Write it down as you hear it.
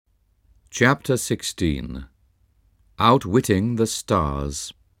Chapter 16. Outwitting the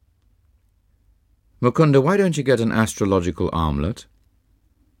Stars. Mukunda, why don't you get an astrological armlet?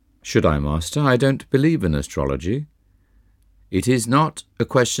 Should I, Master? I don't believe in astrology. It is not a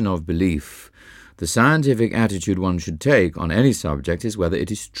question of belief. The scientific attitude one should take on any subject is whether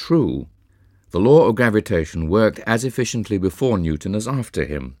it is true. The law of gravitation worked as efficiently before Newton as after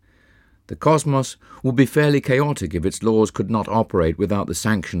him. The cosmos would be fairly chaotic if its laws could not operate without the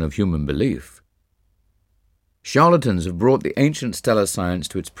sanction of human belief. Charlatans have brought the ancient stellar science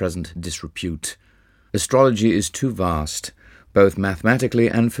to its present disrepute. Astrology is too vast, both mathematically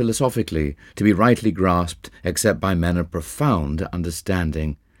and philosophically, to be rightly grasped except by men of profound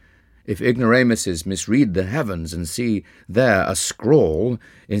understanding. If ignoramuses misread the heavens and see there a scrawl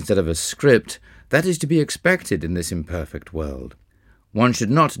instead of a script, that is to be expected in this imperfect world. One should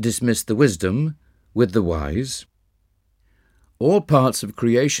not dismiss the wisdom with the wise. All parts of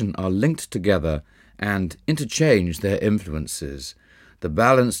creation are linked together and interchange their influences. The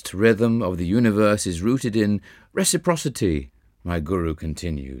balanced rhythm of the universe is rooted in reciprocity, my guru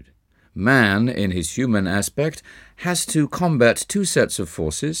continued. Man, in his human aspect, has to combat two sets of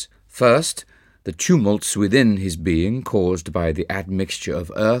forces. First, the tumults within his being caused by the admixture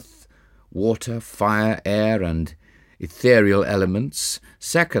of earth, water, fire, air, and ethereal elements.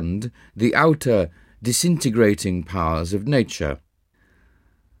 Second, the outer disintegrating powers of nature.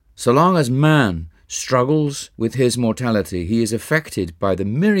 So long as man struggles with his mortality, he is affected by the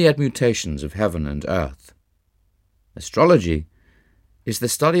myriad mutations of heaven and earth. Astrology is the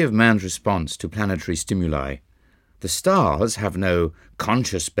study of man's response to planetary stimuli. The stars have no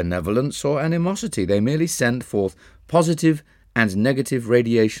conscious benevolence or animosity. They merely send forth positive and negative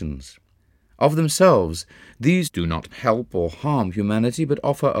radiations. Of themselves, these do not help or harm humanity, but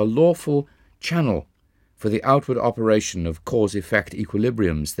offer a lawful channel for the outward operation of cause-effect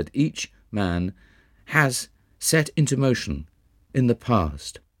equilibriums that each man has set into motion in the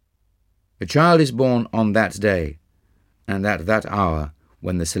past. A child is born on that day, and at that hour,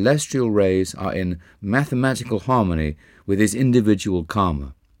 when the celestial rays are in mathematical harmony with his individual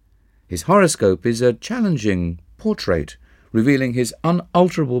karma. His horoscope is a challenging portrait, revealing his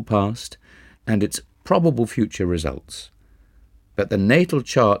unalterable past and its probable future results. But the natal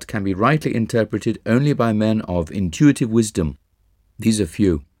chart can be rightly interpreted only by men of intuitive wisdom. These are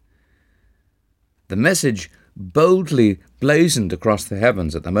few. The message boldly blazoned across the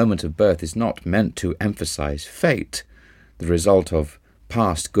heavens at the moment of birth is not meant to emphasize fate, the result of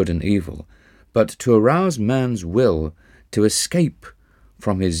past good and evil, but to arouse man's will to escape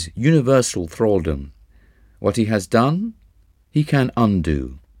from his universal thraldom. What he has done, he can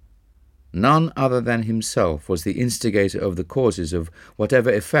undo. None other than himself was the instigator of the causes of whatever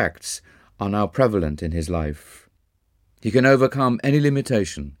effects are now prevalent in his life. He can overcome any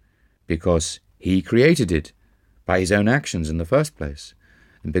limitation because he created it by his own actions in the first place,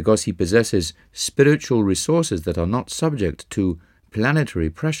 and because he possesses spiritual resources that are not subject to planetary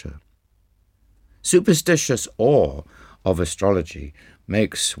pressure. Superstitious awe of astrology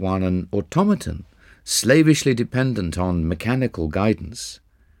makes one an automaton, slavishly dependent on mechanical guidance.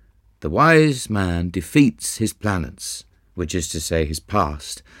 The wise man defeats his planets, which is to say his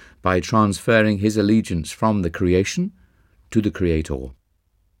past, by transferring his allegiance from the creation to the Creator.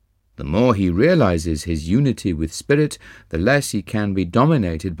 The more he realizes his unity with spirit, the less he can be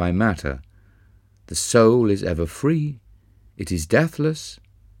dominated by matter. The soul is ever free. It is deathless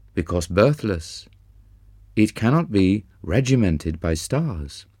because birthless. It cannot be regimented by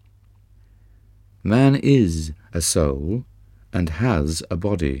stars. Man is a soul and has a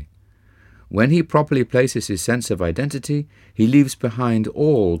body. When he properly places his sense of identity, he leaves behind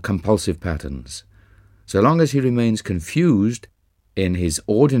all compulsive patterns. So long as he remains confused in his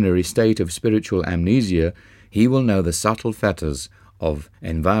ordinary state of spiritual amnesia, he will know the subtle fetters of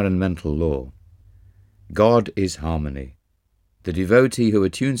environmental law. God is harmony. The devotee who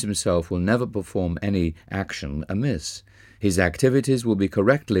attunes himself will never perform any action amiss. His activities will be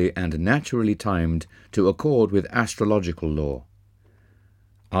correctly and naturally timed to accord with astrological law.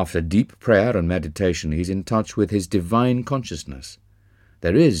 After deep prayer and meditation, he is in touch with his divine consciousness.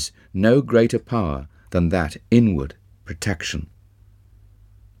 There is no greater power than that inward protection.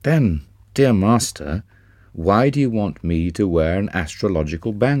 Then, dear Master, why do you want me to wear an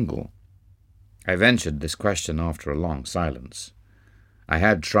astrological bangle? I ventured this question after a long silence. I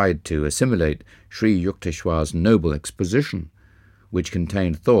had tried to assimilate Sri Yukteswar's noble exposition, which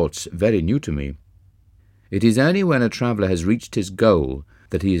contained thoughts very new to me. It is only when a traveller has reached his goal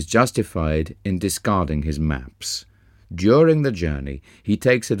that he is justified in discarding his maps. During the journey, he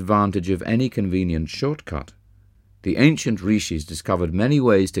takes advantage of any convenient shortcut. The ancient rishis discovered many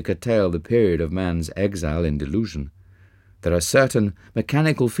ways to curtail the period of man's exile in delusion. There are certain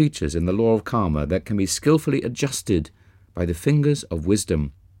mechanical features in the law of karma that can be skillfully adjusted by the fingers of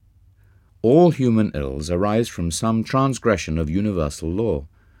wisdom. All human ills arise from some transgression of universal law.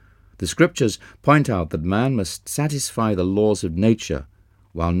 The scriptures point out that man must satisfy the laws of nature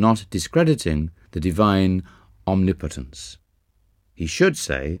while not discrediting the divine omnipotence. He should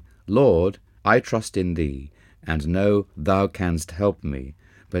say, "Lord, I trust in thee, and know thou canst help me,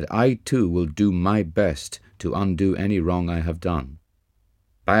 but I too will do my best to undo any wrong I have done."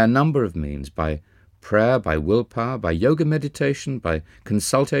 By a number of means, by prayer, by willpower, by yoga meditation, by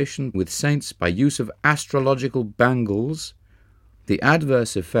consultation with saints, by use of astrological bangles, the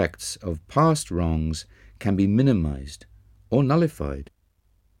adverse effects of past wrongs can be minimized or nullified.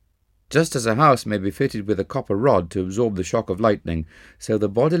 Just as a house may be fitted with a copper rod to absorb the shock of lightning, so the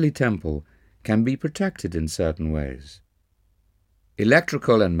bodily temple can be protected in certain ways.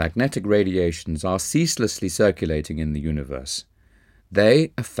 Electrical and magnetic radiations are ceaselessly circulating in the universe.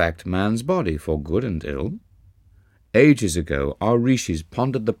 They affect man's body for good and ill. Ages ago, our rishis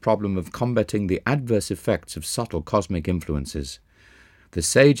pondered the problem of combating the adverse effects of subtle cosmic influences. The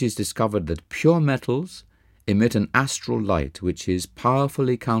sages discovered that pure metals emit an astral light which is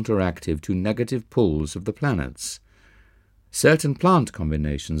powerfully counteractive to negative pulls of the planets. Certain plant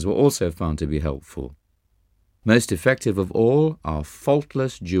combinations were also found to be helpful. Most effective of all are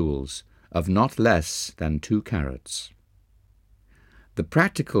faultless jewels of not less than 2 carats. The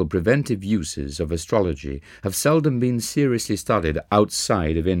practical preventive uses of astrology have seldom been seriously studied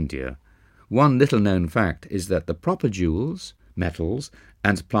outside of India. One little-known fact is that the proper jewels, metals,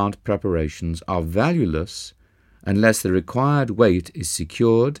 and plant preparations are valueless unless the required weight is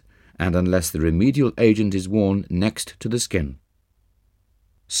secured and unless the remedial agent is worn next to the skin.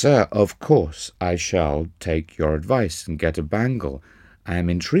 "Sir, of course I shall take your advice and get a bangle. I am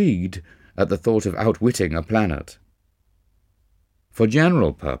intrigued at the thought of outwitting a planet." For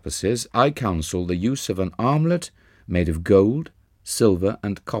general purposes, I counsel the use of an armlet made of gold, silver,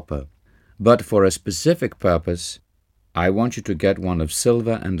 and copper. But for a specific purpose, I want you to get one of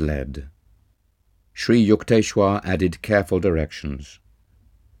silver and lead. Sri Yukteswar added careful directions.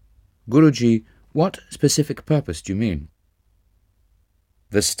 "Guruji, what specific purpose do you mean?"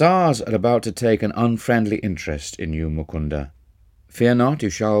 "The stars are about to take an unfriendly interest in you, Mukunda. Fear not, you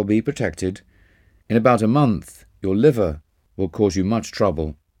shall be protected. In about a month, your liver will cause you much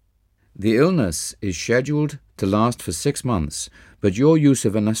trouble. The illness is scheduled to last for 6 months, but your use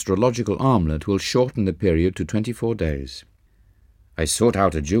of an astrological armlet will shorten the period to 24 days. I sought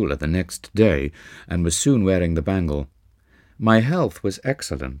out a jeweller the next day and was soon wearing the bangle. My health was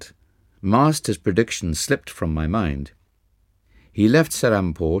excellent. Master's prediction slipped from my mind. He left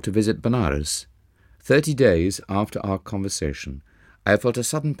Serampore to visit Benares. 30 days after our conversation, I felt a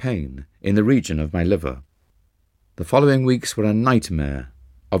sudden pain in the region of my liver. The following weeks were a nightmare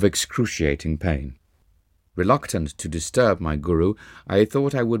of excruciating pain. Reluctant to disturb my guru, I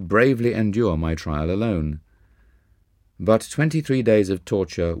thought I would bravely endure my trial alone. But 23 days of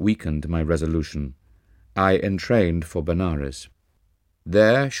torture weakened my resolution. I entrained for Benares.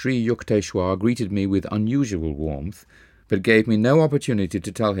 There Sri Yukteswar greeted me with unusual warmth, but gave me no opportunity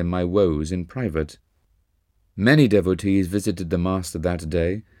to tell him my woes in private. Many devotees visited the master that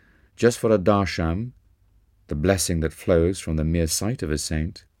day, just for a darsham, the blessing that flows from the mere sight of a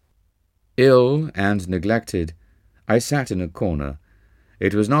saint. Ill and neglected, I sat in a corner.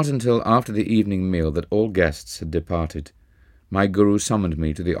 It was not until after the evening meal that all guests had departed. My guru summoned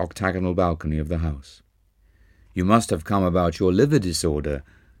me to the octagonal balcony of the house. "You must have come about your liver disorder."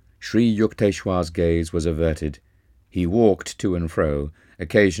 Sri Yukteswar's gaze was averted. He walked to and fro,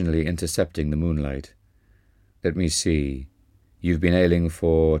 occasionally intercepting the moonlight. "Let me see. You've been ailing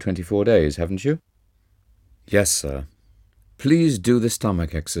for 24 days, haven't you?" "Yes, sir. Please do the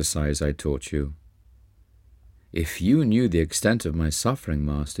stomach exercise I taught you." "If you knew the extent of my suffering,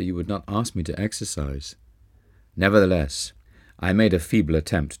 Master, you would not ask me to exercise." Nevertheless, I made a feeble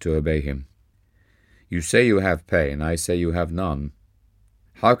attempt to obey him. "You say you have pain, I say you have none.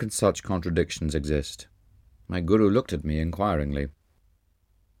 How can such contradictions exist?" My guru looked at me inquiringly.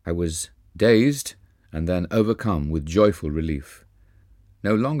 I was dazed and then overcome with joyful relief.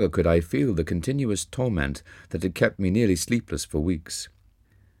 No longer could I feel the continuous torment that had kept me nearly sleepless for weeks.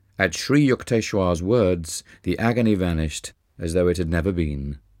 At Sri Yukteswar's words, the agony vanished as though it had never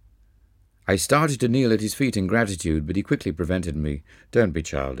been. I started to kneel at his feet in gratitude, but he quickly prevented me. "Don't be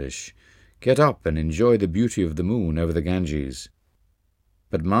childish. Get up and enjoy the beauty of the moon over the Ganges."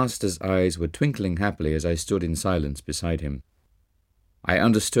 But Master's eyes were twinkling happily as I stood in silence beside him. I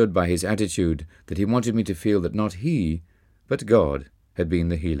understood by his attitude that he wanted me to feel that not he, but God, had been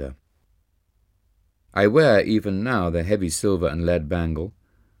the healer. I wear even now the heavy silver and lead bangle,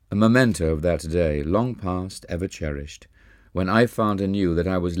 a memento of that day, long past, ever cherished, when I found anew that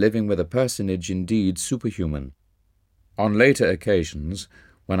I was living with a personage indeed superhuman. On later occasions,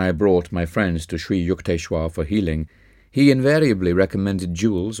 when I brought my friends to Sri Yukteswar for healing, he invariably recommended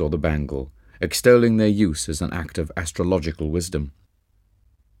jewels or the bangle, extolling their use as an act of astrological wisdom.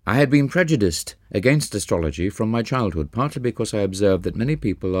 I had been prejudiced against astrology from my childhood, partly because I observed that many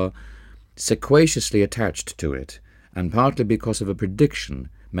people are sequaciously attached to it, and partly because of a prediction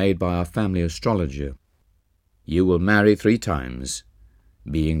made by our family astrologer. You will marry 3 times,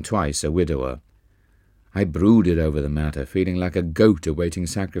 being twice a widower. I brooded over the matter, feeling like a goat awaiting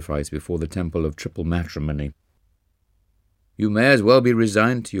sacrifice before the temple of triple matrimony. You may as well be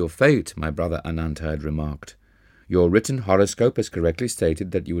resigned to your fate, my brother Ananta had remarked. Your written horoscope has correctly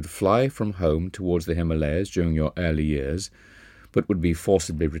stated that you would fly from home towards the Himalayas during your early years, but would be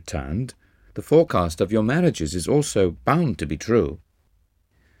forcibly returned. The forecast of your marriages is also bound to be true.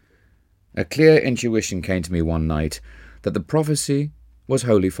 A clear intuition came to me one night that the prophecy was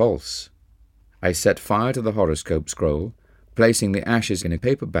wholly false. I set fire to the horoscope scroll, placing the ashes in a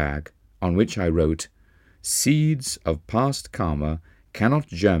paper bag on which I wrote, "Seeds of past karma cannot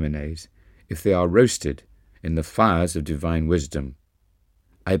germinate if they are roasted in the fires of divine wisdom."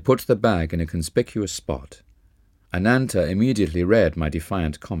 I put the bag in a conspicuous spot. Ananta immediately read my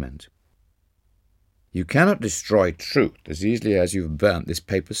defiant comment. "You cannot destroy truth as easily as you've burnt this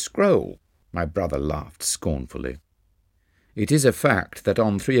paper scroll," my brother laughed scornfully. It is a fact that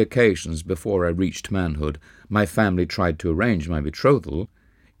on 3 occasions before I reached manhood, my family tried to arrange my betrothal.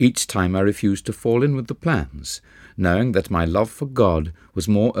 Each time I refused to fall in with the plans, knowing that my love for God was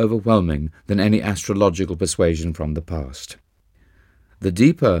more overwhelming than any astrological persuasion from the past. The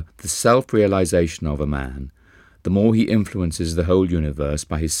deeper the self-realization of a man, the more he influences the whole universe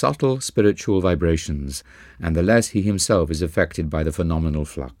by his subtle spiritual vibrations, and the less he himself is affected by the phenomenal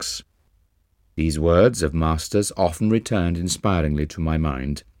flux. These words of masters often returned inspiringly to my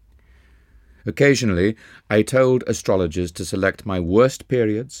mind. Occasionally, I told astrologers to select my worst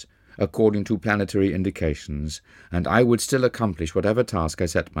periods according to planetary indications, and I would still accomplish whatever task I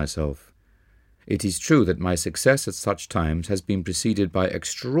set myself. It is true that my success at such times has been preceded by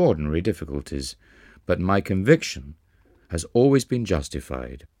extraordinary difficulties, but my conviction has always been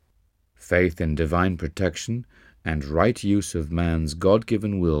justified. Faith in divine protection and right use of man's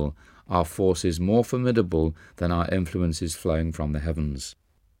God-given will are forces more formidable than our influences flowing from the heavens.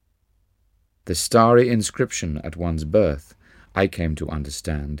 The starry inscription at one's birth, I came to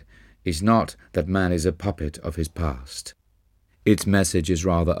understand, is not that man is a puppet of his past. Its message is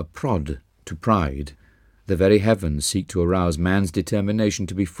rather a prod to pride. The very heavens seek to arouse man's determination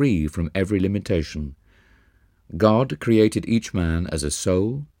to be free from every limitation. God created each man as a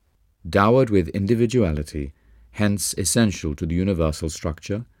soul, dowered with individuality, hence essential to the universal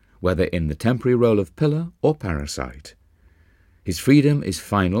structure, whether in the temporary role of pillar or parasite. His freedom is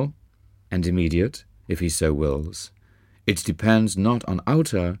final and immediate, if he so wills. It depends not on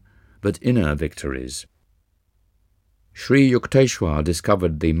outer, but inner victories. Sri Yukteswar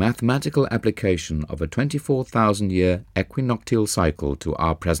discovered the mathematical application of a 24,000-year equinoctial cycle to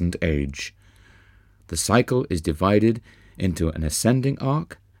our present age. The cycle is divided into an ascending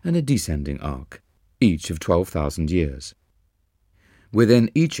arc and a descending arc, each of 12,000 years.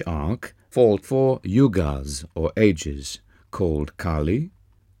 Within each arc fall 4 yugas, or ages, called Kali,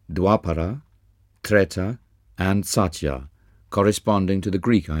 Dwapara, Treta, and Satya, corresponding to the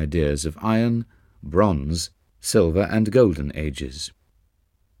Greek ideas of iron, bronze, silver, and golden ages.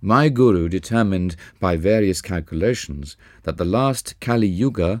 My guru determined by various calculations that the last Kali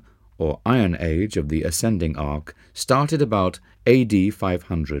Yuga, or Iron Age of the ascending arc, started about AD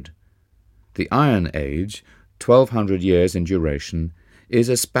 500. The Iron Age, 1200 years in duration, is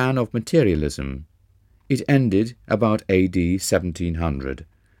a span of materialism. It ended about AD 1700.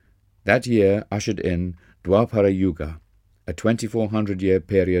 That year ushered in Dwapara Yuga, a 2400-year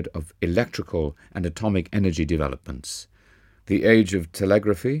period of electrical and atomic energy developments, the age of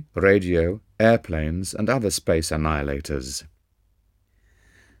telegraphy, radio, airplanes, and other space annihilators.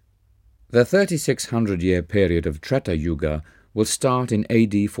 The 3600-year period of Treta Yuga will start in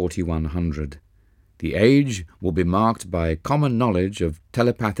AD 4100. The age will be marked by common knowledge of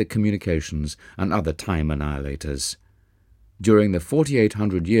telepathic communications and other time annihilators. During the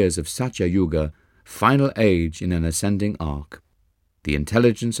 4800 years of Satya Yuga, final age in an ascending arc, the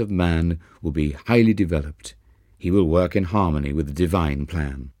intelligence of man will be highly developed. He will work in harmony with the divine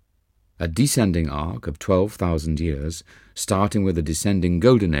plan. a descending arc of 12,000 years, starting with a descending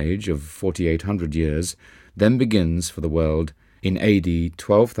golden age of 4,800 years, then begins for the world in AD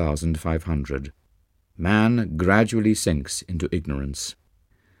 12,500. Man gradually sinks into ignorance.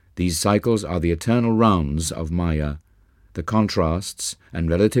 These cycles are the eternal rounds of Maya, the contrasts and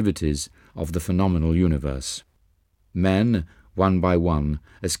relativities of the phenomenal universe. Men, one by one,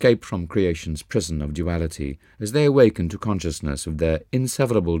 escape from creation's prison of duality as they awaken to consciousness of their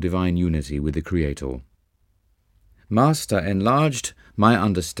inseverable divine unity with the Creator. Master enlarged my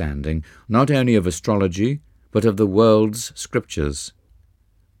understanding not only of astrology, but of the world's scriptures.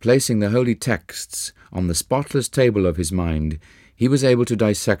 Placing the holy texts on the spotless table of his mind, he was able to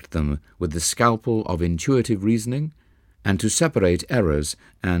dissect them with the scalpel of intuitive reasoning and to separate errors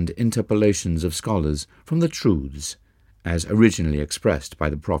and interpolations of scholars from the truths as originally expressed by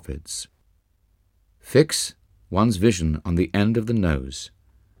the prophets. Fix one's vision on the end of the nose.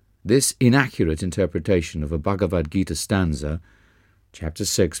 This inaccurate interpretation of a Bhagavad Gita stanza, chapter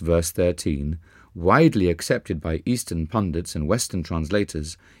 6, verse 13, widely accepted by Eastern pundits and Western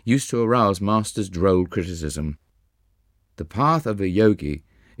translators, used to arouse Master's droll criticism. "The path of a yogi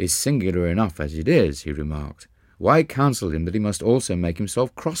is singular enough as it is," he remarked. "Why counsel him that he must also make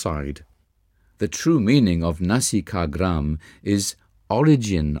himself cross-eyed? The true meaning of Nasikagram is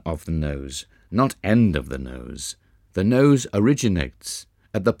origin of the nose, not end of the nose. The nose originates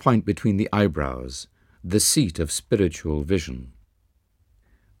at the point between the eyebrows, the seat of spiritual vision."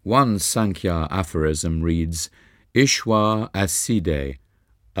 One Sankhya aphorism reads, "Ishwar aside,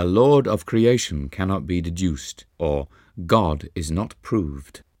 a lord of creation cannot be deduced," or "God is not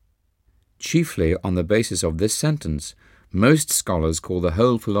proved." Chiefly on the basis of this sentence, most scholars call the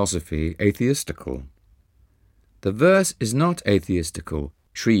whole philosophy atheistical. The verse is not atheistical,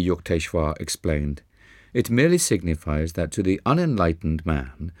 Sri Yukteswar explained. It merely signifies that to the unenlightened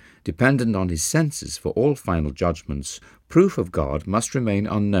man, dependent on his senses for all final judgments, proof of God must remain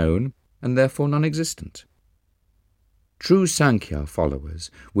unknown and therefore non-existent. True Sankhya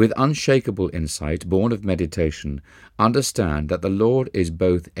followers, with unshakable insight born of meditation, understand that the Lord is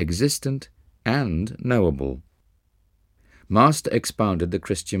both existent and knowable. Master expounded the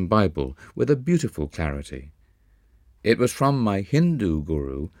Christian Bible with a beautiful clarity. "It was from my Hindu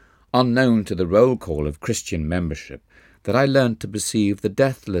guru, unknown to the roll call of Christian membership, that I learnt to perceive the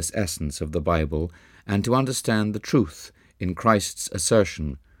deathless essence of the Bible and to understand the truth in Christ's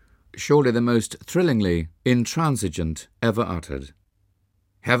assertion, surely the most thrillingly intransigent ever uttered.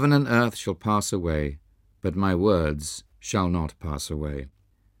 Heaven and earth shall pass away, but my words shall not pass away."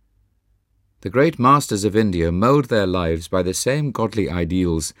 The great masters of India mould their lives by the same godly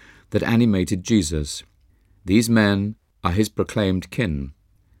ideals that animated Jesus. These men are his proclaimed kin.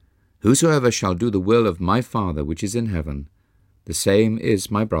 "Whosoever shall do the will of my Father which is in heaven, the same is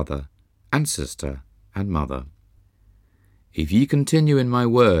my brother, and sister, and mother. If ye continue in my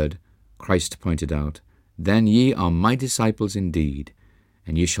word," Christ pointed out, "then ye are my disciples indeed,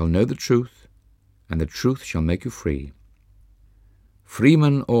 and ye shall know the truth, and the truth shall make you free."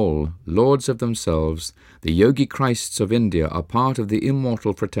 Freemen all, lords of themselves, the Yogi Christs of India are part of the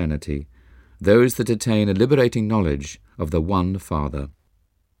immortal fraternity, those that attain a liberating knowledge of the one Father.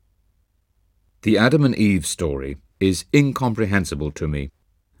 The Adam and Eve story is incomprehensible to me.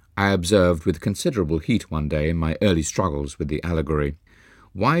 I observed with considerable heat one day in my early struggles with the allegory.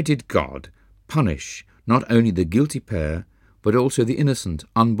 Why did God punish not only the guilty pair, but also the innocent,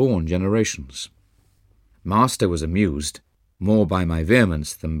 unborn generations? Master was amused, more by my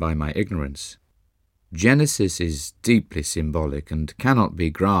vehemence than by my ignorance. Genesis is deeply symbolic and cannot be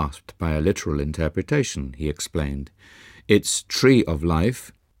grasped by a literal interpretation, he explained. Its tree of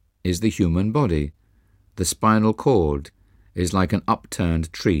life is the human body. The spinal cord is like an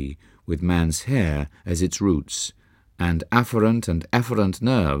upturned tree with man's hair as its roots, and afferent and efferent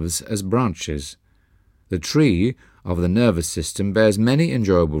nerves as branches. The tree of the nervous system bears many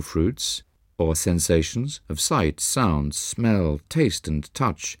enjoyable fruits, or sensations of sight, sound, smell, taste, and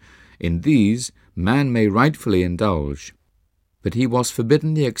touch. In these man may rightfully indulge, but he was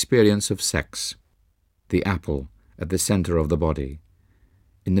forbidden the experience of sex, the apple at the center of the body,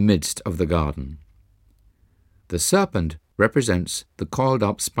 in the midst of the garden. The serpent represents the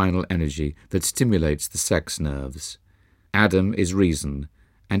coiled-up spinal energy that stimulates the sex nerves. Adam is reason,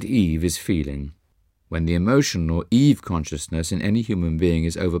 and Eve is feeling. When the emotion or Eve consciousness in any human being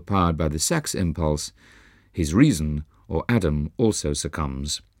is overpowered by the sex impulse, his reason, or Adam, also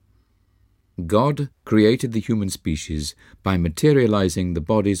succumbs. God created the human species by materializing the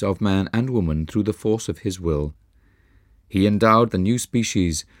bodies of man and woman through the force of his will. He endowed the new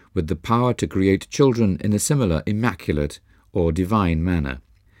species with the power to create children in a similar immaculate or divine manner.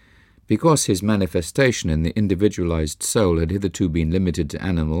 Because his manifestation in the individualized soul had hitherto been limited to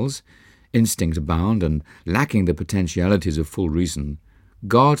animals, instinct-bound and lacking the potentialities of full reason,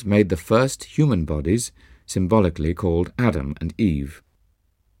 God made the first human bodies, symbolically called Adam and Eve.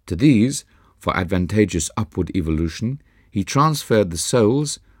 To these, for advantageous upward evolution, he transferred the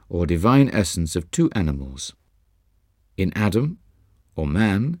souls, or divine essence, of two animals. In Adam, or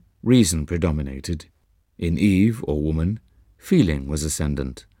man, reason predominated. In Eve, or woman, feeling was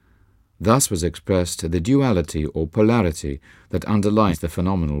ascendant. Thus was expressed the duality or polarity that underlies the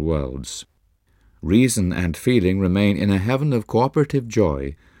phenomenal worlds. Reason and feeling remain in a heaven of cooperative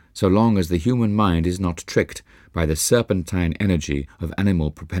joy so long as the human mind is not tricked by the serpentine energy of animal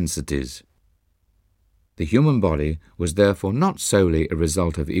propensities. The human body was therefore not solely a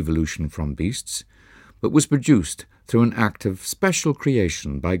result of evolution from beasts, but was produced through an act of special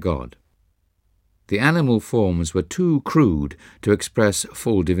creation by God. The animal forms were too crude to express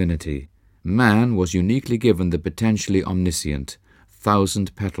full divinity. Man was uniquely given the potentially omniscient,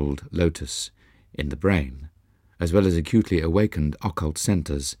 thousand-petaled lotus in the brain, as well as acutely awakened occult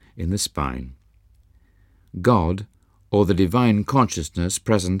centers in the spine. God, or the divine consciousness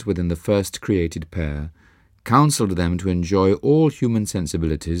present within the first created pair, counseled them to enjoy all human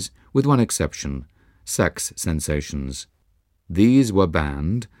sensibilities with one exception, sex sensations. These were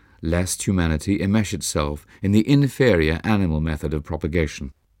banned, lest humanity enmesh itself in the inferior animal method of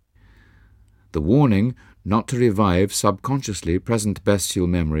propagation. The warning not to revive subconsciously present bestial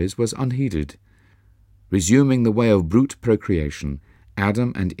memories was unheeded. Resuming the way of brute procreation,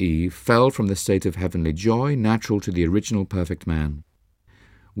 Adam and Eve fell from the state of heavenly joy natural to the original perfect man.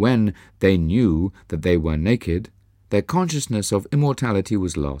 When they knew that they were naked, their consciousness of immortality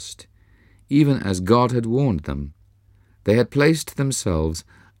was lost, even as God had warned them. They had placed themselves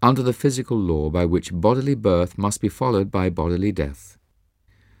under the physical law by which bodily birth must be followed by bodily death.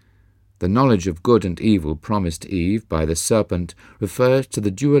 The knowledge of good and evil promised Eve by the serpent refers to the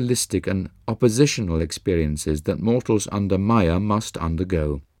dualistic and oppositional experiences that mortals under Maya must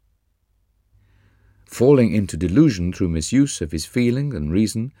undergo. Falling into delusion through misuse of his feeling and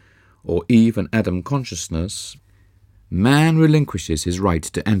reason, or Eve and Adam consciousness, man relinquishes his right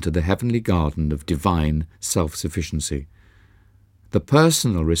to enter the heavenly garden of divine self-sufficiency. The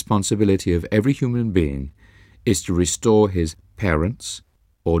personal responsibility of every human being is to restore his parents,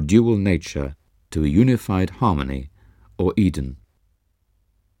 or dual nature, to a unified harmony, or Eden.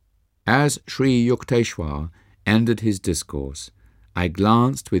 As Sri Yukteswar ended his discourse, I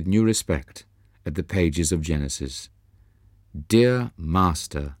glanced with new respect at the pages of Genesis. "Dear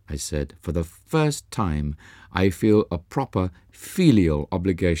Master," I said, "for the first time I feel a proper filial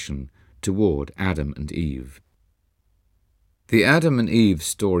obligation toward Adam and Eve." The Adam and Eve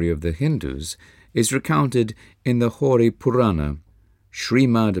story of the Hindus is recounted in the Hori Purana,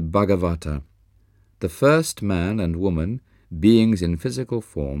 Srimad Bhagavata. The first man and woman, beings in physical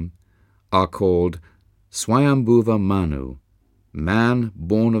form, are called Swayambhuva Manu, man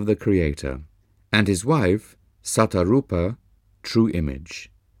born of the Creator, and his wife, Satarupa, true image.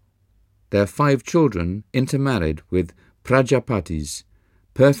 Their 5 children intermarried with Prajapatis,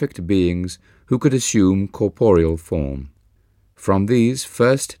 perfect beings who could assume corporeal form. From these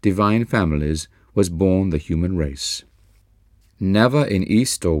first divine families was born the human race. Never in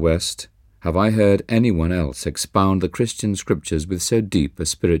East or West have I heard anyone else expound the Christian scriptures with so deep a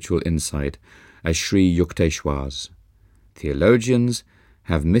spiritual insight as Sri Yukteswar's. Theologians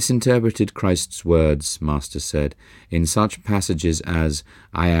have misinterpreted Christ's words, Master said, in such passages as,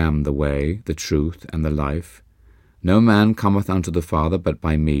 "I am the way, the truth, and the life. No man cometh unto the Father but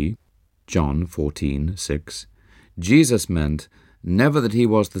by me," John 14:6. Jesus meant never that he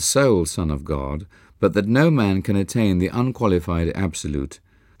was the sole Son of God, but that no man can attain the unqualified absolute,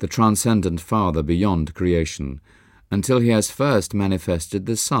 the transcendent Father beyond creation, until he has first manifested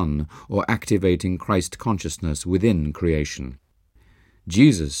the Son, or activating Christ consciousness within creation.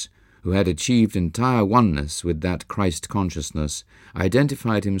 Jesus, who had achieved entire oneness with that Christ consciousness,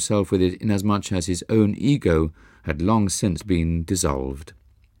 identified himself with it inasmuch as his own ego had long since been dissolved.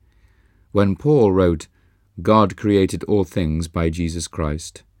 When Paul wrote, "God created all things by Jesus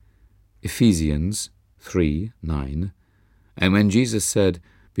Christ," Ephesians 3:9, and when Jesus said,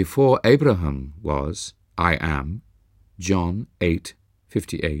 "Before Abraham was, I am," John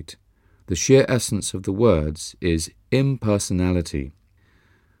 8:58, the sheer essence of the words is impersonality.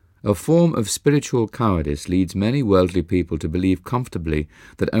 A form of spiritual cowardice leads many worldly people to believe comfortably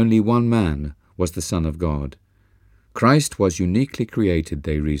that only one man was the Son of God. Christ was uniquely created,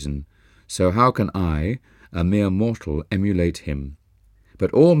 they reason, so how can I, a mere mortal, emulate him?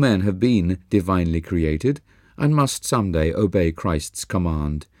 But all men have been divinely created, and must someday obey Christ's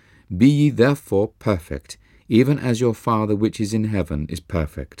command, Be ye therefore perfect, even as your Father which is in heaven is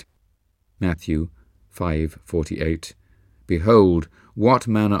perfect. Matthew 5:48. Behold, what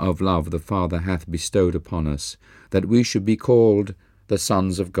manner of love the Father hath bestowed upon us, that we should be called the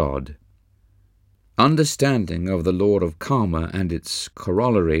sons of God. Understanding of the law of karma and its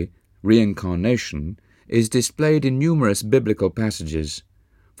corollary, reincarnation, is displayed in numerous biblical passages.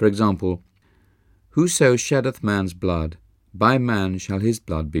 For example, Whoso sheddeth man's blood, by man shall his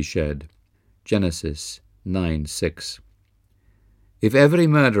blood be shed. Genesis 9:6. If every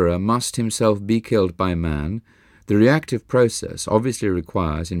murderer must himself be killed by man, the reactive process obviously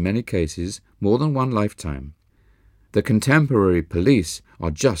requires, in many cases, more than one lifetime. The contemporary police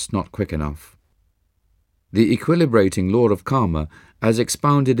are just not quick enough. The equilibrating law of karma, as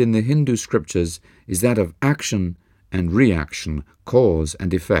expounded in the Hindu scriptures, is that of action and reaction, cause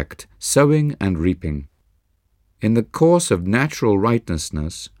and effect, sowing and reaping. In the course of natural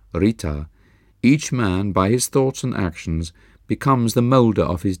righteousness, Rita, each man, by his thoughts and actions, becomes the moulder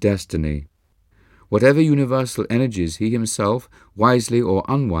of his destiny. Whatever universal energies he himself, wisely or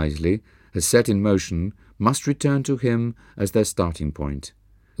unwisely, has set in motion, must return to him as their starting point,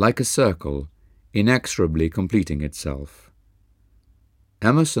 like a circle, inexorably completing itself.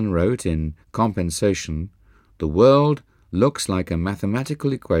 Emerson wrote in Compensation, "The world looks like a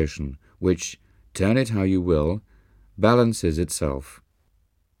mathematical equation which, turn it how you will, balances itself.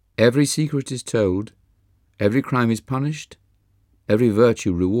 Every secret is told, every crime is punished, every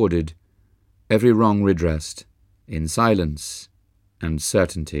virtue rewarded, every wrong redressed, in silence and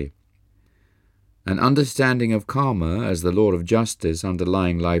certainty." An understanding of karma as the law of justice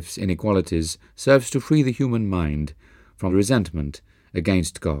underlying life's inequalities serves to free the human mind from resentment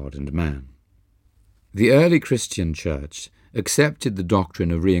against God and man. The early Christian Church accepted the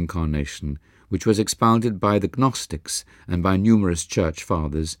doctrine of reincarnation, which was expounded by the Gnostics and by numerous church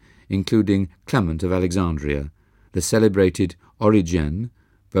fathers, including Clement of Alexandria, the celebrated Origen,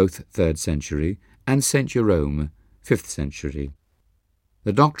 both 3rd century, and St. Jerome, 5th century.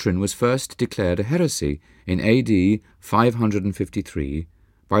 The doctrine was first declared a heresy in AD 553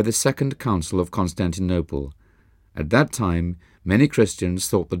 by the Second Council of Constantinople. At that time, many Christians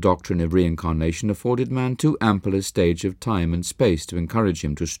thought the doctrine of reincarnation afforded man too ample a stage of time and space to encourage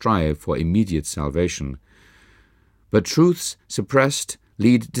him to strive for immediate salvation. But truths suppressed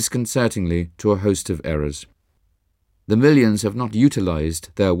lead disconcertingly to a host of errors. The millions have not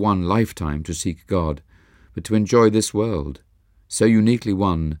utilized their one lifetime to seek God, but to enjoy this world, so uniquely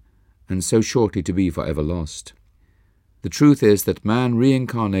won, and so shortly to be forever lost. The truth is that man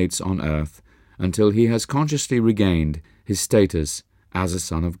reincarnates on earth until he has consciously regained his status as a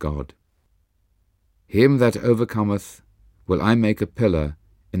son of God. Him that overcometh will I make a pillar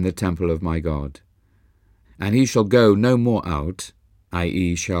in the temple of my God, and he shall go no more out,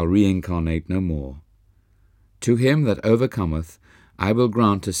 i.e., shall reincarnate no more. To him that overcometh I will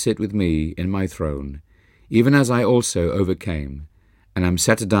grant to sit with me in my throne, even as I also overcame, and am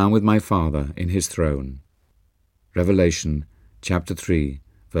set down with my Father in his throne. Revelation chapter 3,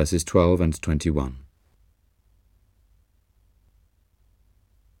 verses 12 and 21.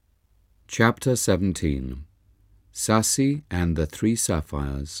 Chapter 17. Sasi and the Three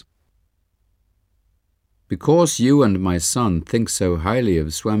Sapphires. Because you and my son think so highly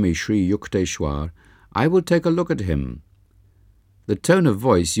of Swami Sri Yukteswar, I will take a look at him. The tone of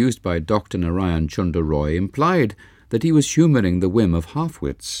voice used by Dr. Narayan Chunder Roy implied that he was humouring the whim of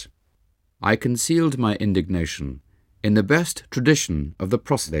half-wits. I concealed my indignation in the best tradition of the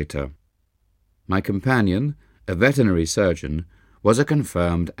proselyter. My companion, a veterinary surgeon, was a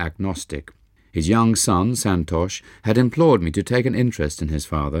confirmed agnostic. His young son, Santosh, had implored me to take an interest in his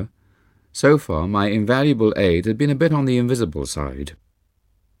father. So far, my invaluable aid had been a bit on the invisible side.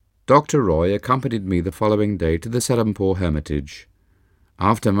 Dr. Roy accompanied me the following day to the Serampore Hermitage.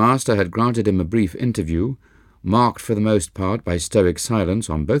 After Master had granted him a brief interview, marked for the most part by stoic silence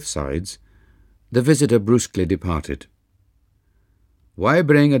on both sides, the visitor brusquely departed. "Why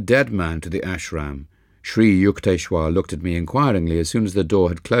bring a dead man to the ashram?" Sri Yukteswar looked at me inquiringly as soon as the door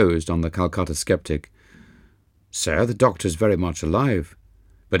had closed on the Calcutta skeptic. "Sir, the doctor's very much alive,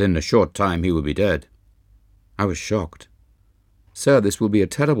 but in a short time he will be dead." I was shocked. "Sir, this will be a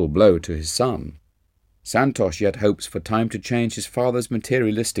terrible blow to his son. Santosh yet hopes for time to change his father's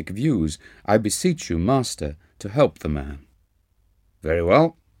materialistic views. I beseech you, Master, to help the man." "Very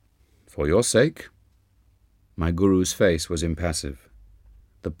well, for your sake." My guru's face was impassive.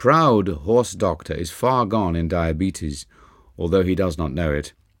 The proud horse doctor is far gone in diabetes, although he does not know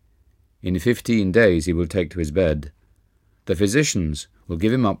it. In 15 days he will take to his bed. The physicians will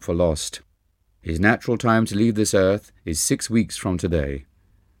give him up for lost. His natural time to leave this earth is 6 weeks from today.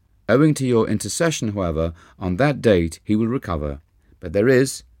 Owing to your intercession, however, on that date he will recover. But there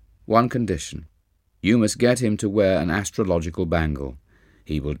is one condition. You must get him to wear an astrological bangle.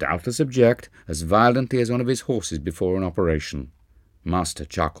 He will doubtless object as violently as one of his horses before an operation." Master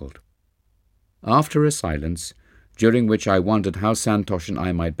chuckled. After a silence, during which I wondered how Santosh and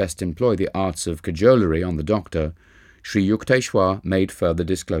I might best employ the arts of cajolery on the doctor, Sri Yukteswar made further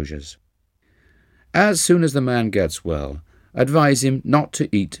disclosures. "As soon as the man gets well, advise him not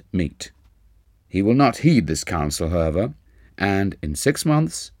to eat meat. He will not heed this counsel, however, and in 6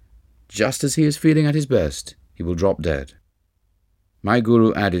 months, just as he is feeling at his best, he will drop dead." My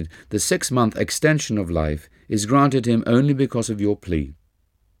guru added, "The 6-month extension of life is granted him only because of your plea."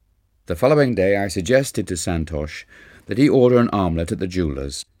 The following day I suggested to Santosh that he order an armlet at the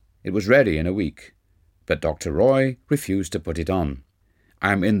jeweller's. It was ready in a week, but Dr. Roy refused to put it on.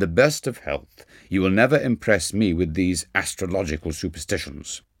 "I am in the best of health. You will never impress me with these astrological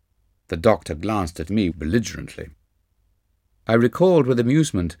superstitions." The doctor glanced at me belligerently. I recalled with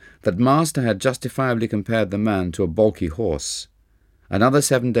amusement that Master had justifiably compared the man to a balky horse. Another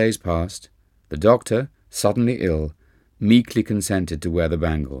 7 days passed. The doctor, suddenly ill, meekly consented to wear the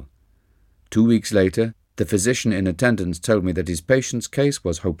bangle. 2 weeks later, the physician in attendance told me that his patient's case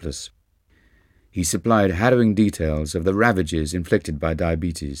was hopeless. He supplied harrowing details of the ravages inflicted by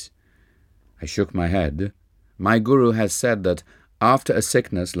diabetes. I shook my head. My guru has said that, after a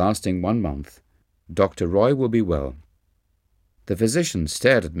sickness lasting 1 month, Dr. Roy will be well. The physician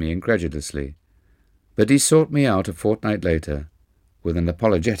stared at me incredulously, but he sought me out a fortnight later, with an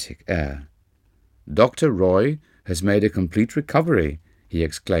apologetic air. "Dr. Roy has made a complete recovery," he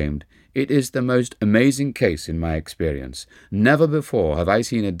exclaimed. "It is the most amazing case in my experience. Never before have I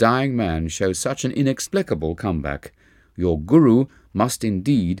seen a dying man show such an inexplicable comeback. Your guru must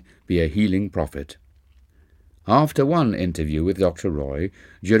indeed be a healing prophet." After one interview with Dr. Roy,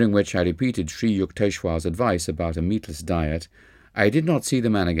 during which I repeated Sri Yukteswar's advice about a meatless diet, I did not see the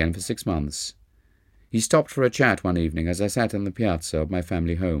man again for 6 months. He stopped for a chat one evening as I sat on the piazza of my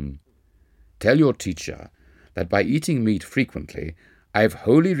family home. "Tell your teacher that by eating meat frequently, I have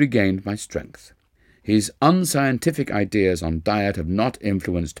wholly regained my strength. His unscientific ideas on diet have not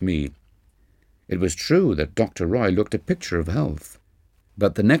influenced me." It was true that Dr. Roy looked a picture of health.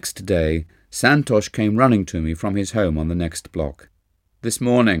 But the next day, Santosh came running to me from his home on the next block. "This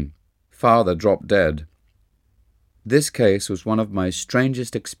morning, father dropped dead." This case was one of my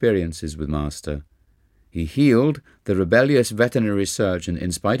strangest experiences with Master. He healed the rebellious veterinary surgeon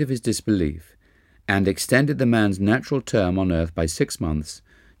in spite of his disbelief, and extended the man's natural term on earth by 6 months,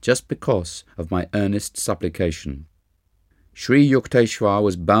 just because of my earnest supplication. Sri Yukteswar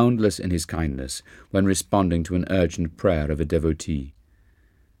was boundless in his kindness when responding to an urgent prayer of a devotee.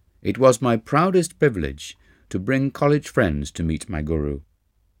 It was my proudest privilege to bring college friends to meet my guru.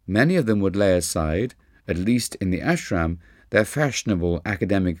 Many of them would lay aside, at least in the ashram, their fashionable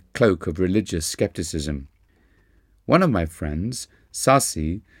academic cloak of religious skepticism. One of my friends,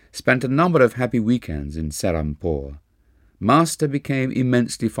 Sasi, spent a number of happy weekends in Serampore. Master became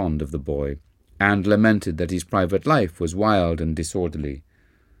immensely fond of the boy, and lamented that his private life was wild and disorderly.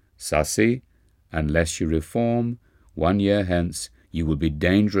 "Sasi, unless you reform, 1 year hence you will be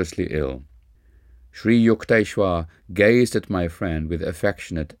dangerously ill." Sri Yukteswar gazed at my friend with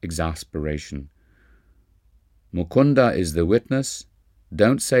affectionate exasperation. "Mukunda is the witness.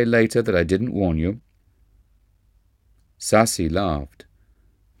 Don't say later that I didn't warn you." Sasi laughed.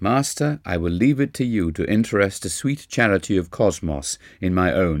 "Master, I will leave it to you to interest the sweet charity of Cosmos in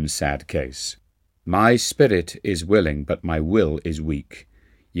my own sad case. My spirit is willing, but my will is weak.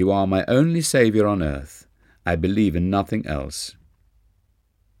 You are my only saviour on earth. I believe in nothing else.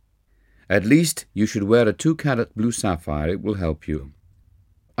 At least you should wear a 2-carat blue sapphire. It will help you."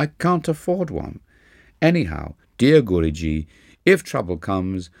 "I can't afford one. Anyhow, dear Guruji, if trouble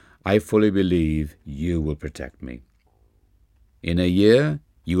comes, I fully believe you will protect me." "In a year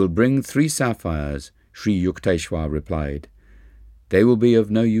you will bring 3 sapphires," Sri Yukteswar replied. "They will be of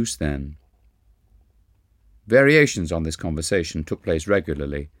no use then." Variations on this conversation took place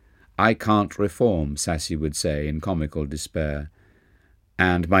regularly. "I can't reform," Sasi would say in comical despair,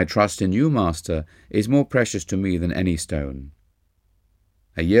 "and my trust in you, Master, is more precious to me than any stone."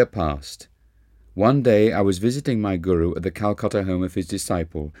 A year passed. One day I was visiting my guru at the Calcutta home of his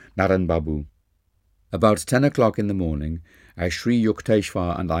disciple, Naran Babu. About 10 o'clock in the morning, as Sri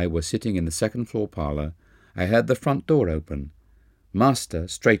Yukteswar and I were sitting in the second-floor parlour, I heard the front door open. Master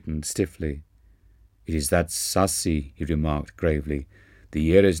straightened stiffly. "It is that Sasi," he remarked gravely. "The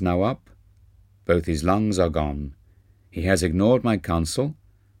year is now up. Both his lungs are gone. He has ignored my counsel.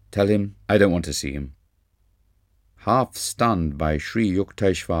 Tell him I don't want to see him." Half stunned by Sri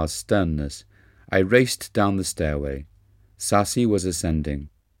Yukteswar's sternness, I raced down the stairway. Sasi was ascending.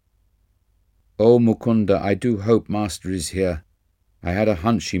 "Oh, Mukunda, I do hope Master is here. I had a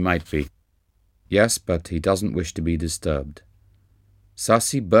hunch he might be." "Yes, but he doesn't wish to be disturbed."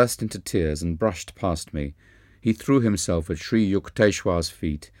 Sasi burst into tears and brushed past me. He threw himself at Sri Yukteswar's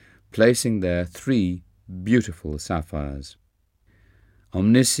feet, placing there 3 beautiful sapphires.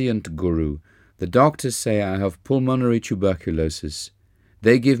 "Omniscient Guru, the doctors say I have pulmonary tuberculosis.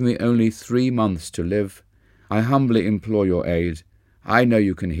 They give me only 3 months to live. I humbly implore your aid. I know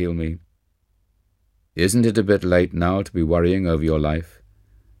you can heal me." "Isn't it a bit late now to be worrying over your life?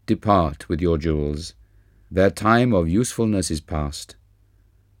 Depart with your jewels. Their time of usefulness is past."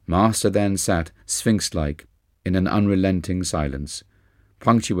 Master then sat sphinx-like in an unrelenting silence,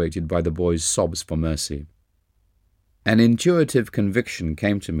 punctuated by the boy's sobs for mercy. An intuitive conviction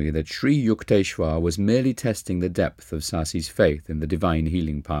came to me that Sri Yukteswar was merely testing the depth of Sasi's faith in the divine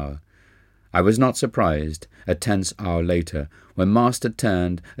healing power. I was not surprised, a tense hour later, when Master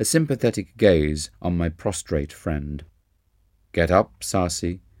turned a sympathetic gaze on my prostrate friend. "Get up,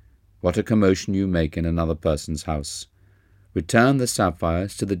 Sasi. What a commotion you make in another person's house. Return the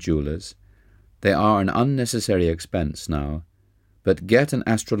sapphires to the jewellers. They are an unnecessary expense now, but get an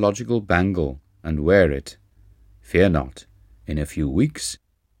astrological bangle and wear it. Fear not, in a few weeks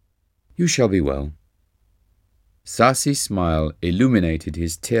you shall be well." Sasi's smile illuminated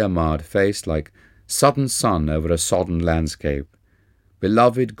his tear-marred face like sudden sun over a sodden landscape.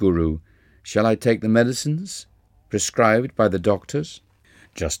 "Beloved Guru, shall I take the medicines prescribed by the doctors?"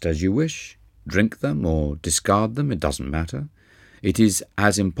 "Just as you wish. Drink them or discard them, it doesn't matter. It is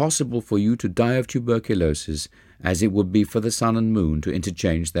as impossible for you to die of tuberculosis as it would be for the sun and moon to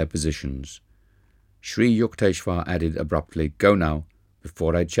interchange their positions." Sri Yukteswar added abruptly, "Go now,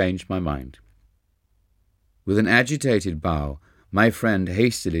 before I change my mind." With an agitated bow, my friend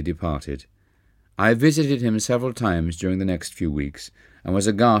hastily departed. I visited him several times during the next few weeks, and was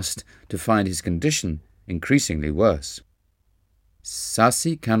aghast to find his condition increasingly worse.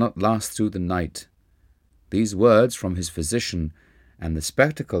 "Sasi cannot last through the night." These words from his physician, and the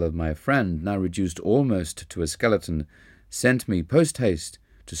spectacle of my friend now reduced almost to a skeleton, sent me post-haste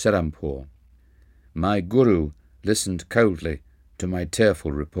to Serampore. My Guru listened coldly to my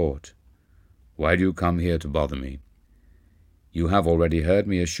tearful report. "Why do you come here to bother me? You have already heard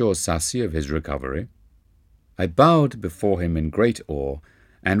me assure Sasi of his recovery." I bowed before him in great awe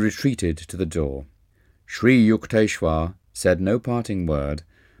and retreated to the door. Sri Yukteswar said no parting word,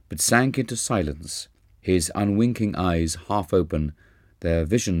 but sank into silence, his unwinking eyes half open, their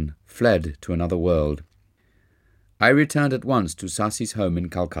vision fled to another world. I returned at once to Sasi's home in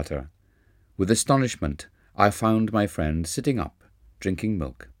Calcutta. With astonishment, I found my friend sitting up, drinking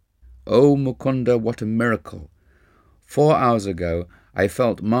milk. "Oh, Mukunda, what a miracle! 4 hours ago I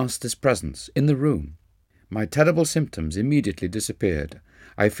felt Master's presence in the room. My terrible symptoms immediately disappeared.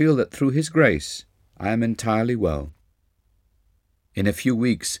 I feel that through his grace I am entirely well." In a few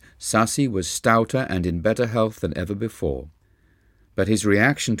weeks, Sasi was stouter and in better health than ever before. But his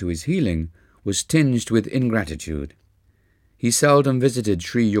reaction to his healing was tinged with ingratitude. He seldom visited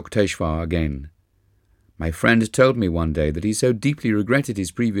Sri Yukteswar again. My friend told me one day that he so deeply regretted his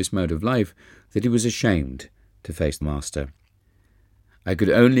previous mode of life that he was ashamed to face the Master. I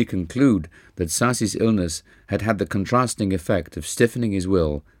could only conclude that Sasi's illness had had the contrasting effect of stiffening his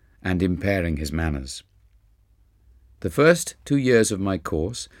will and impairing his manners. The first 2 years of my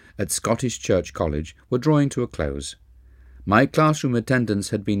course at Scottish Church College were drawing to a close. My classroom attendance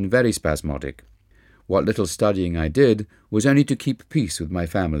had been very spasmodic. What little studying I did was only to keep peace with my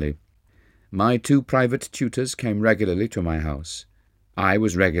family. My 2 private tutors came regularly to my house. I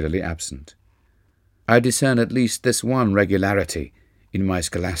was regularly absent. I discern at least this one regularity in my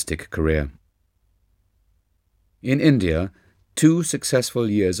scholastic career. In India, 2 successful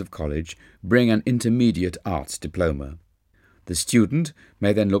years of college bring an intermediate arts diploma. The student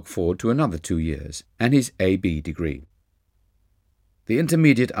may then look forward to another 2 years and his A.B. degree. The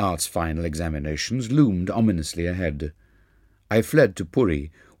intermediate arts final examinations loomed ominously ahead. I fled to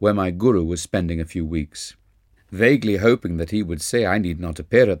Puri, where my Guru was spending a few weeks. Vaguely hoping that he would say I need not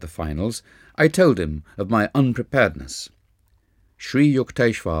appear at the finals, I told him of my unpreparedness. Sri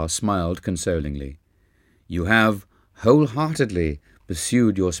Yukteswar smiled consolingly. "You have wholeheartedly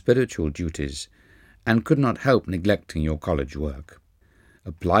pursued your spiritual duties, and could not help neglecting your college work.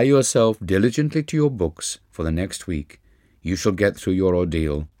 Apply yourself diligently to your books for the next week. You shall get through your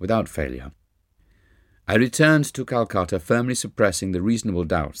ordeal without failure." I returned to Calcutta, firmly suppressing the reasonable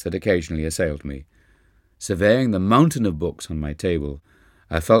doubts that occasionally assailed me. Surveying the mountain of books on my table,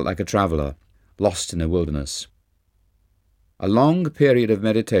 I felt like a traveller, lost in a wilderness. A long period of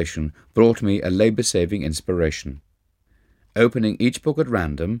meditation brought me a labour-saving inspiration. Opening each book at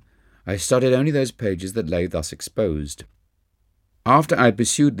random, I studied only those pages that lay thus exposed. After I had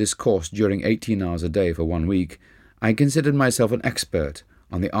pursued this course during 18 hours a day for 1 week, I considered myself an expert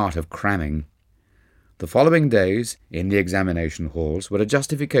on the art of cramming. The following days, in the examination halls, were a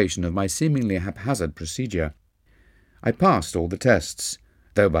justification of my seemingly haphazard procedure. I passed all the tests,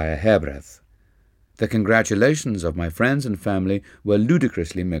 though by a hairbreadth. The congratulations of my friends and family were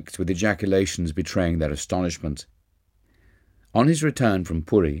ludicrously mixed with ejaculations betraying their astonishment. On his return from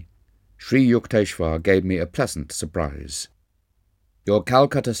Puri, Sri Yukteswar gave me a pleasant surprise. "Your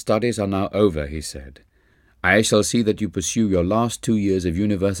Calcutta studies are now over," he said. "I shall see that you pursue your last 2 years of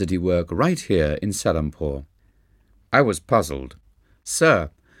university work right here in Serampore." I was puzzled.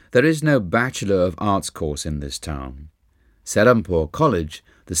 "Sir, there is no Bachelor of Arts course in this town." Serampore College,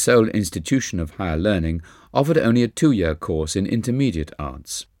 the sole institution of higher learning, offered only a 2-year course in intermediate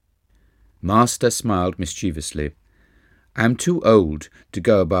arts. Master smiled mischievously. "I am too old to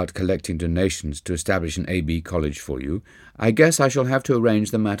go about collecting donations to establish an AB college for you. I guess I shall have to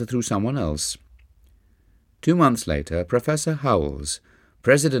arrange the matter through someone else." 2 months later, Professor Howells,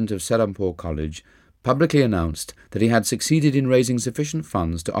 president of Serampore College, publicly announced that he had succeeded in raising sufficient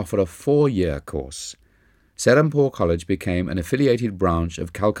funds to offer a 4-year course. Serampore College became an affiliated branch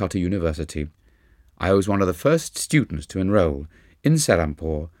of Calcutta University. I was one of the first students to enroll in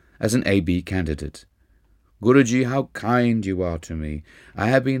Serampore as an AB candidate. "Guruji, how kind you are to me. I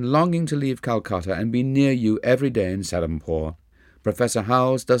have been longing to leave Calcutta and be near you every day in Serampore. Professor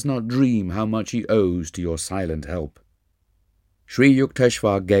Howells does not dream how much he owes to your silent help." Sri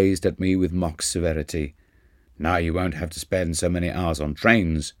Yukteswar gazed at me with mock severity. "Now you won't have to spend so many hours on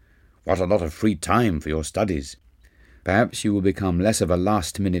trains. What a lot of free time for your studies. Perhaps you will become less of a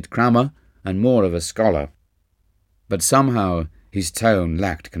last-minute crammer and more of a scholar." But somehow his tone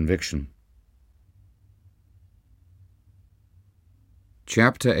lacked conviction.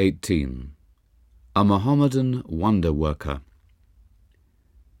 Chapter 18. A Mohammedan Wonder Worker.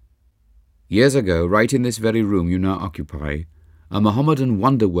 Years ago, right in this very room you now occupy, a Mohammedan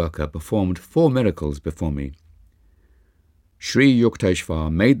wonder worker performed 4 miracles before me. Sri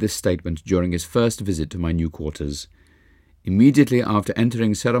Yukteswar made this statement during his first visit to my new quarters. Immediately after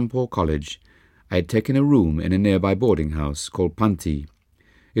entering Serampore College, I had taken a room in a nearby boarding house called Panti.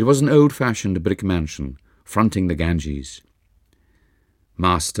 It was an old-fashioned brick mansion, fronting the Ganges.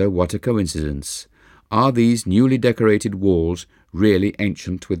 "Master, what a coincidence! Are these newly decorated walls really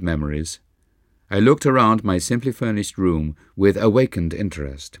ancient with memories?" I looked around my simply furnished room with awakened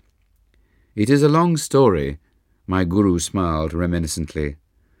interest. "It is a long story," my guru smiled reminiscently.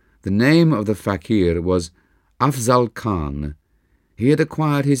 The name of the fakir was Afzal Khan. He had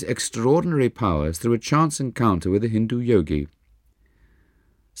acquired his extraordinary powers through a chance encounter with a Hindu yogi.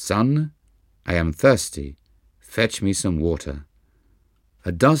 "Son, I am thirsty. Fetch me some water."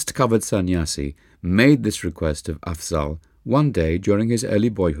 A dust-covered sannyasi made this request of Afzal one day during his early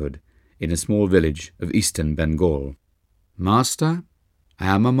boyhood in a small village of eastern Bengal. "Master, I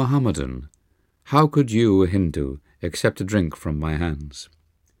am a Mohammedan. How could you, a Hindu, accept a drink from my hands?"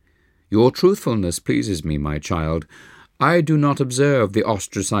 "Your truthfulness pleases me, my child. I do not observe the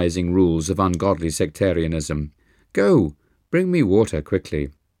ostracizing rules of ungodly sectarianism. Go, bring me water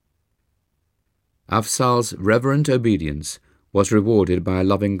quickly." Afzal's reverent obedience was rewarded by a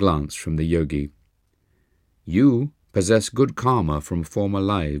loving glance from the yogi. "You possess good karma from former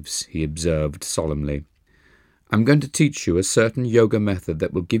lives," he observed solemnly. "I'm going to teach you a certain yoga method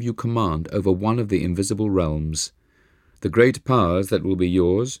that will give you command over one of the invisible realms. The great powers that will be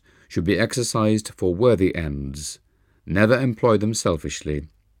yours should be exercised for worthy ends. Never employ them selfishly.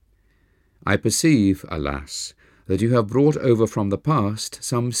 I perceive, alas, that you have brought over from the past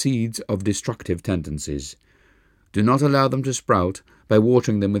some seeds of destructive tendencies. Do not allow them to sprout by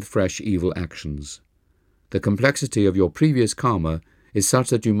watering them with fresh evil actions. The complexity of your previous karma is such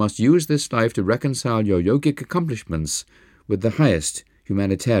that you must use this life to reconcile your yogic accomplishments with the highest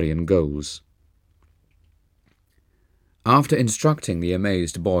humanitarian goals." After instructing the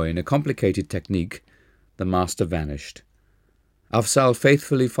amazed boy in a complicated technique, the master vanished. Afzal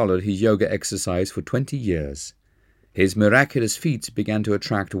faithfully followed his yoga exercise for 20 years. His miraculous feats began to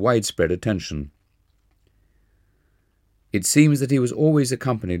attract widespread attention. It seems that he was always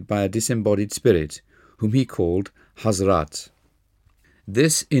accompanied by a disembodied spirit, whom he called Hazrat.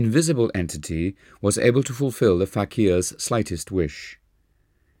 This invisible entity was able to fulfill the fakir's slightest wish.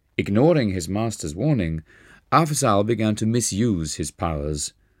 Ignoring his master's warning, Afzal began to misuse his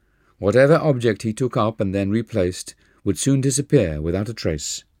powers. Whatever object he took up and then replaced would soon disappear without a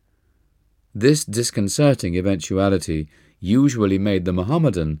trace. This disconcerting eventuality usually made the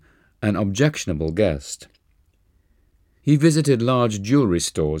Mohammedan an objectionable guest. He visited large jewellery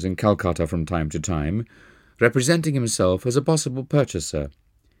stores in Calcutta from time to time, representing himself as a possible purchaser.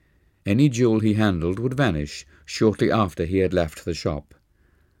 Any jewel he handled would vanish shortly after he had left the shop.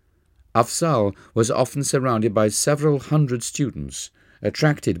 Afzal was often surrounded by several hundred students,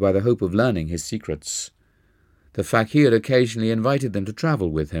 attracted by the hope of learning his secrets. The fakir occasionally invited them to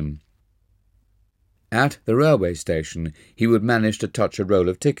travel with him. At the railway station, he would manage to touch a roll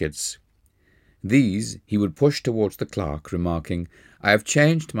of tickets. These he would push towards the clerk, remarking, "I have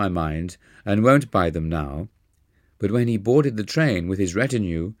changed my mind and won't buy them now." But when he boarded the train with his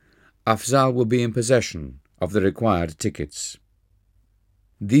retinue, Afzal would be in possession of the required tickets.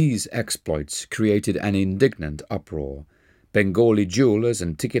 These exploits created an indignant uproar. Bengali jewellers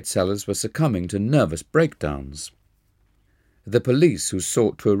and ticket sellers were succumbing to nervous breakdowns. The police who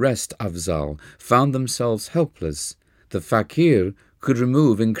sought to arrest Afzal found themselves helpless. The fakir could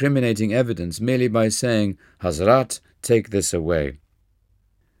remove incriminating evidence merely by saying, "Hazrat, take this away."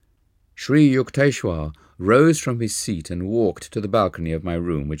 Sri Yukteswar rose from his seat and walked to the balcony of my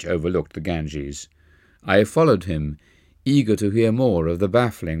room, which overlooked the Ganges. I followed him, eager to hear more of the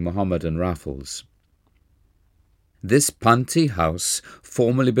baffling Mohammedan raffles. This Panti house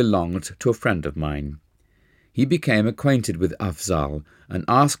formerly belonged to a friend of mine. He became acquainted with Afzal and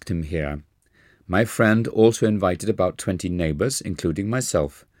asked him here. My friend also invited about 20 neighbours, including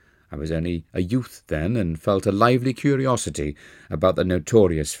myself. I was only a youth then and felt a lively curiosity about the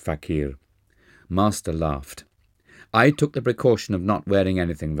notorious fakir. Master laughed. I took the precaution of not wearing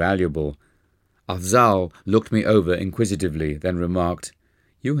anything valuable. Afzal looked me over inquisitively, then remarked,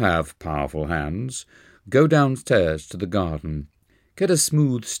 "You have powerful hands. Go downstairs to the garden. Get a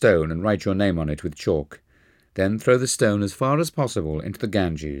smooth stone and write your name on it with chalk. Then throw the stone as far as possible into the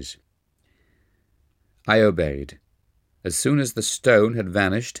Ganges." I obeyed. As soon as the stone had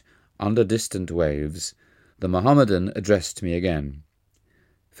vanished under distant waves, the Mohammedan addressed me again.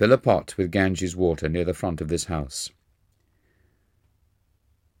 "Fill a pot with Ganges water near the front of this house."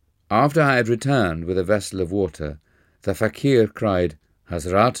 After I had returned with a vessel of water, the fakir cried,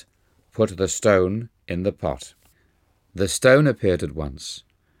 "Hazrat, put the stone in the pot." The stone appeared at once.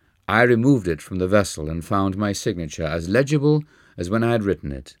 I removed it from the vessel and found my signature as legible as when I had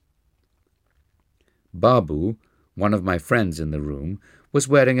written it. Babu, one of my friends in the room, was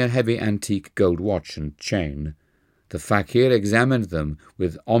wearing a heavy antique gold watch and chain. The fakir examined them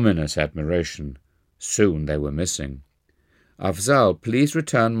with ominous admiration. Soon they were missing. "Afzal, please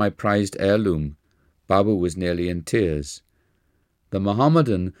return my prized heirloom." Babu was nearly in tears. The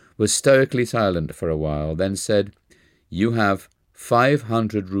Mohammedan was stoically silent for a while, then said, "You have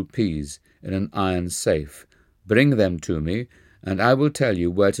 500 rupees in an iron safe. Bring them to me, and I will tell you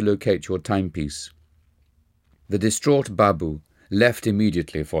where to locate your timepiece." The distraught Babu left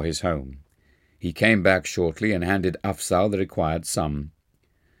immediately for his home. He came back shortly and handed Afzal the required sum.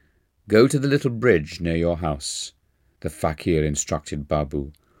 "Go to the little bridge near your house," the fakir instructed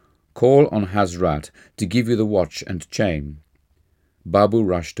Babu. "Call on Hazrat to give you the watch and chain." Babu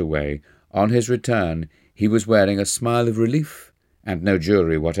rushed away. On his return, he was wearing a smile of relief and no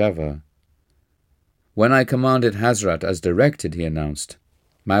jewellery whatever. "When I commanded Hazrat as directed," he announced,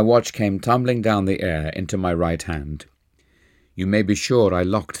 "my watch came tumbling down the air into my right hand. You may be sure I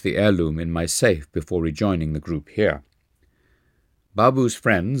locked the heirloom in my safe before rejoining the group here." Babu's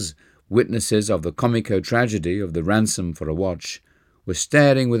friends, witnesses of the comico-tragedy of the ransom for a watch, were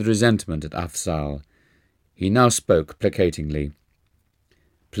staring with resentment at Afzal. He now spoke placatingly.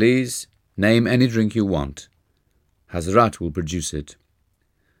 "Please, name any drink you want. Hazrat will produce it."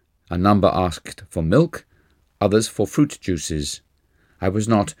 A number asked for milk, others for fruit juices. I was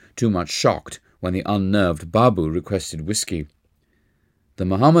not too much shocked when the unnerved Babu requested whisky. The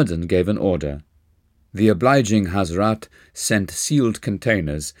Mohammedan gave an order. The obliging Hazrat sent sealed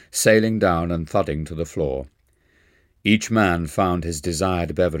containers sailing down and thudding to the floor. Each man found his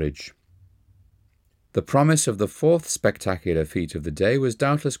desired beverage. The promise of the fourth spectacular feat of the day was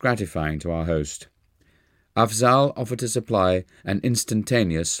doubtless gratifying to our host. Afzal offered to supply an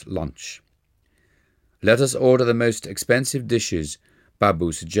instantaneous lunch. "Let us order the most expensive dishes,"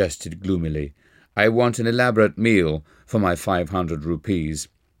 Babu suggested gloomily. "I want an elaborate meal for my 500 rupees.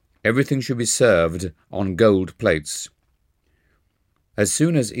 Everything should be served on gold plates." As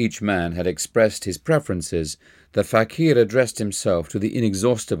soon as each man had expressed his preferences, the fakir addressed himself to the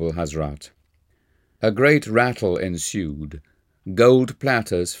inexhaustible Hazrat. A great rattle ensued. Gold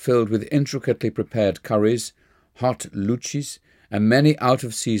platters filled with intricately prepared curries, hot luchis, and many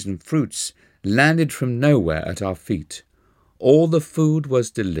out-of-season fruits landed from nowhere at our feet. All the food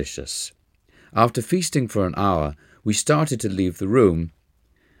was delicious. After feasting for an hour, we started to leave the room.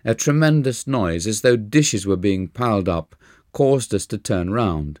 A tremendous noise, as though dishes were being piled up, caused us to turn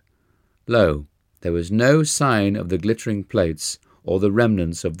round. Lo, there was no sign of the glittering plates or the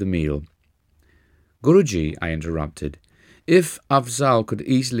remnants of the meal. "Guruji," I interrupted, "if Afzal could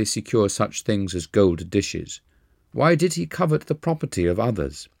easily secure such things as gold dishes, why did he covet the property of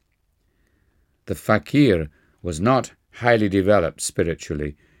others?" "The fakir was not highly developed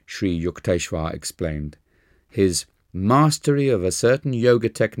spiritually," Sri Yukteswar explained. "His mastery of a certain yoga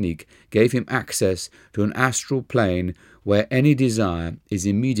technique gave him access to an astral plane where any desire is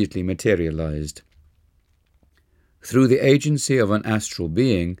immediately materialized. Through the agency of an astral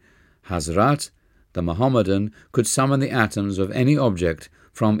being, Hazrat, the Mohammedan, could summon the atoms of any object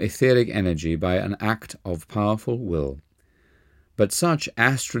from etheric energy by an act of powerful will. But such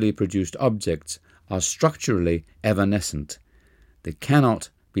astrally produced objects are structurally evanescent. They cannot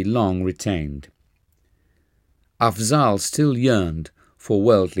be long retained." Afzal still yearned for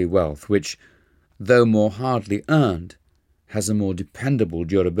worldly wealth, which, though more hardly earned, has a more dependable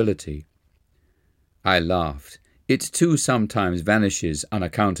durability. I laughed. "It too sometimes vanishes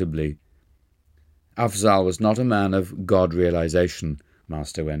unaccountably." "Afzal was not a man of God-realization,"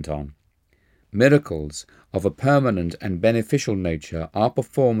 Master went on. "Miracles of a permanent and beneficial nature are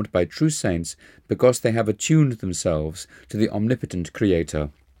performed by true saints because they have attuned themselves to the omnipotent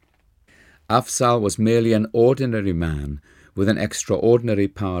Creator. Afzal was merely an ordinary man with an extraordinary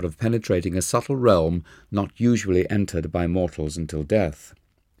power of penetrating a subtle realm not usually entered by mortals until death."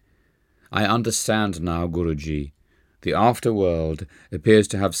 "I understand now, Guruji. The afterworld appears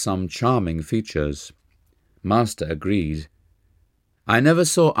to have some charming features." Master agreed. I never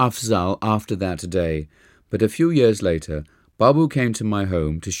saw Afzal after that day, but a few years later, Babu came to my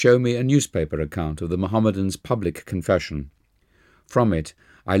home to show me a newspaper account of the Mohammedan's public confession. From it,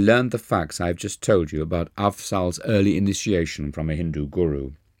 I learned the facts I have just told you about Afzal's early initiation from a Hindu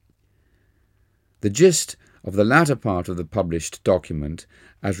guru. The gist of the latter part of the published document,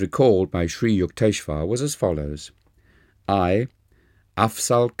 as recalled by Sri Yukteswar, was as follows. "I,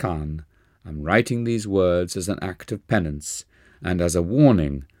 Afzal Khan, am writing these words as an act of penance and as a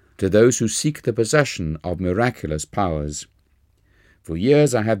warning to those who seek the possession of miraculous powers. For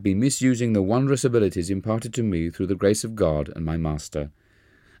years I have been misusing the wondrous abilities imparted to me through the grace of God and my Master.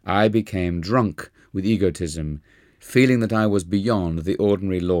 I became drunk with egotism, feeling that I was beyond the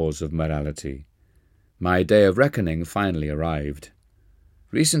ordinary laws of morality. My day of reckoning finally arrived.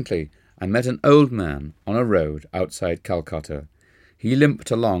 Recently, I met an old man on a road outside Calcutta. He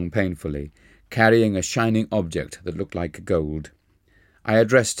limped along painfully, carrying a shining object that looked like gold. I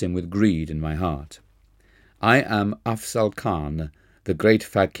addressed him with greed in my heart. 'I am Afzal Khan, the great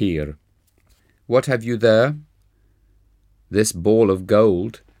fakir. What have you there?' 'This ball of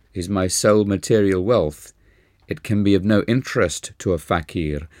gold is my sole material wealth. It can be of no interest to a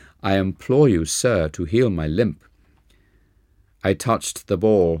fakir. I implore you, sir, to heal my limp.' I touched the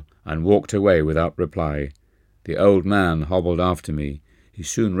ball and walked away without reply. The old man hobbled after me. He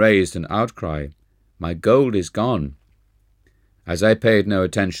soon raised an outcry. 'My gold is gone.' As I paid no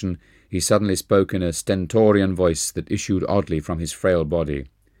attention, he suddenly spoke in a stentorian voice that issued oddly from his frail body.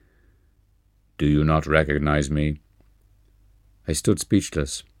 'Do you not recognize me?' I stood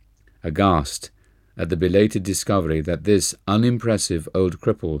speechless, aghast at the belated discovery that this unimpressive old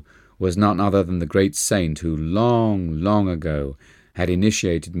cripple was none other than the great saint who long ago had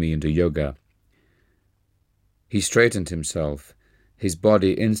initiated me into yoga. He straightened himself. His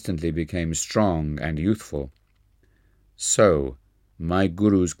body instantly became strong and youthful. So, my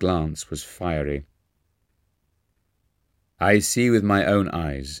guru's glance was fiery. 'I see with my own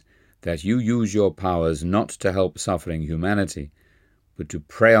eyes that you use your powers not to help suffering humanity, but to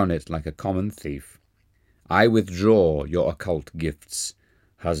prey on it like a common thief. I withdraw your occult gifts.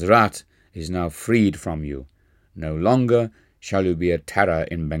 Hazrat is now freed from you. No longer shall you be a terror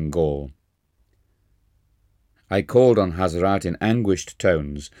in Bengal.' I called on Hazrat in anguished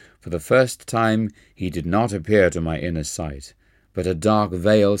tones. For the first time he did not appear to my inner sight, but a dark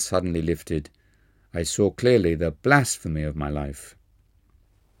veil suddenly lifted. I saw clearly the blasphemy of my life.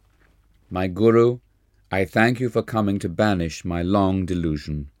 'My Guru, I thank you for coming to banish my long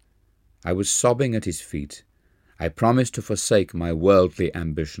delusion.' I was sobbing at his feet. 'I promise to forsake my worldly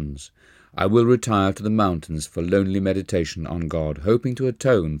ambitions. I will retire to the mountains for lonely meditation on God, hoping to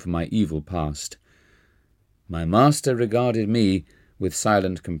atone for my evil past.' My master regarded me with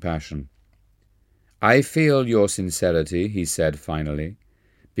silent compassion. 'I feel your sincerity,' he said finally.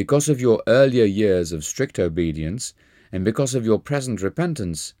 'Because of your earlier years of strict obedience, and because of your present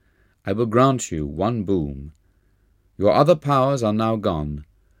repentance, I will grant you one boon. Your other powers are now gone,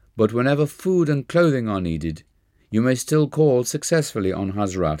 but whenever food and clothing are needed, you may still call successfully on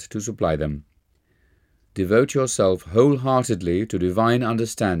Hazrat to supply them. Devote yourself wholeheartedly to divine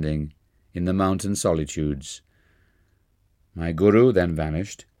understanding in the mountain solitudes. My Guru then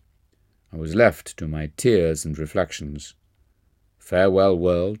vanished. I was left to my tears and reflections. Farewell,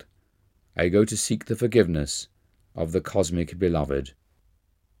 world. I go to seek the forgiveness of the cosmic beloved.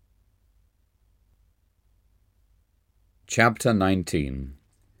 Chapter 19.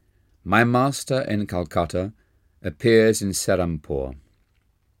 My master in Calcutta appears in Serampore.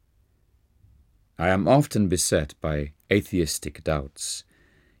 I am often beset by atheistic doubts,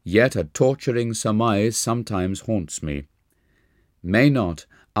 yet a torturing surmise sometimes haunts me. May not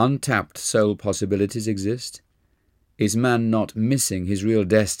untapped soul possibilities exist? Is man not missing his real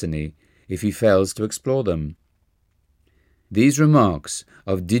destiny if he fails to explore them? These remarks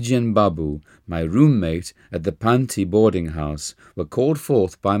of Dijen Babu, my roommate at the Panti boarding house, were called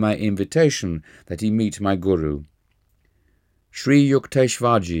forth by my invitation that he meet my Guru. Sri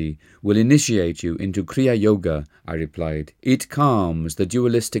Yukteswarji will initiate you into Kriya Yoga, I replied. It calms the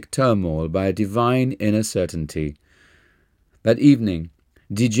dualistic turmoil by a divine inner certainty. That evening,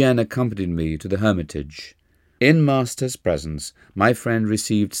 Dijen accompanied me to the hermitage. In Master's presence, my friend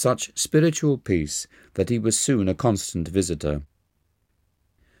received such spiritual peace that he was soon a constant visitor.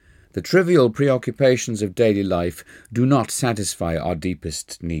 The trivial preoccupations of daily life do not satisfy our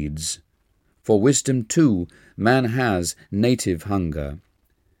deepest needs. For wisdom, too, man has native hunger.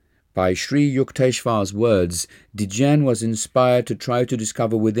 By Sri Yukteswar's words, Dijen was inspired to try to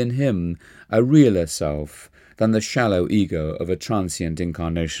discover within him a realer self than the shallow ego of a transient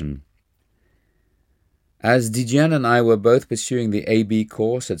incarnation. As Dijen and I were both pursuing the AB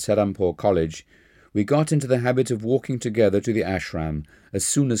course at Serampore College, we got into the habit of walking together to the ashram as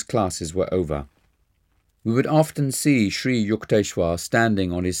soon as classes were over. We would often see Sri Yukteswar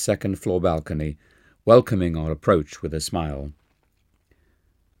standing on his second-floor balcony, welcoming our approach with a smile.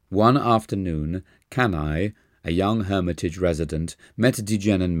 One afternoon, Kanai, a young hermitage resident, met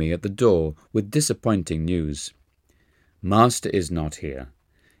Dijen and me at the door with disappointing news. Master is not here.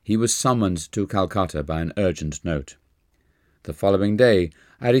 He was summoned to Calcutta by an urgent note. The following day,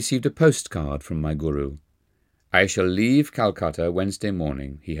 I received a postcard from my Guru. I shall leave Calcutta Wednesday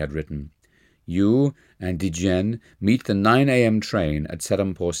morning, he had written. You and Dijen meet the 9 a.m. train at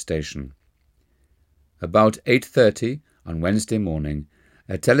Serampore station. About 8:30 on Wednesday morning,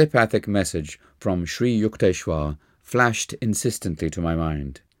 a telepathic message from Sri Yukteswar flashed insistently to my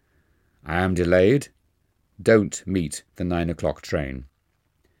mind. I am delayed. Don't meet the 9 o'clock train.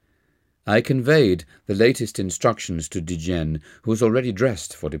 I conveyed the latest instructions to Dijen, who was already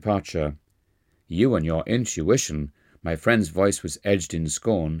dressed for departure. You and your intuition, my friend's voice was edged in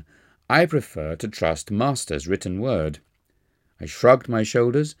scorn. I prefer to trust Master's written word. I shrugged my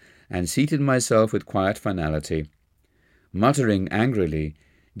shoulders and seated myself with quiet finality. Muttering angrily,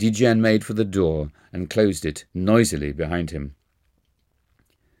 Dijen made for the door and closed it noisily behind him.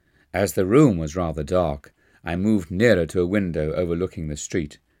 As the room was rather dark, I moved nearer to a window overlooking the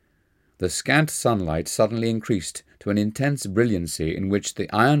street. The scant sunlight suddenly increased to an intense brilliancy in which the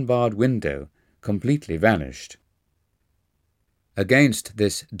iron-barred window completely vanished. Against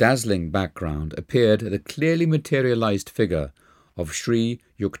this dazzling background appeared the clearly materialized figure of Sri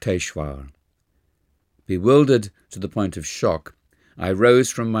Yukteswar. Bewildered to the point of shock, I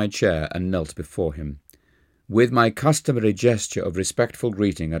rose from my chair and knelt before him. With my customary gesture of respectful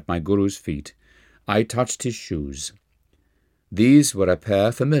greeting at my Guru's feet, I touched his shoes. These were a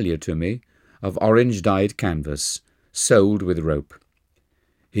pair familiar to me, of orange-dyed canvas, soled with rope.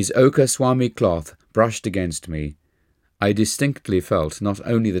 His ochre swami cloth brushed against me. I distinctly felt not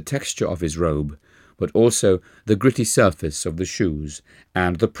only the texture of his robe, but also the gritty surface of the shoes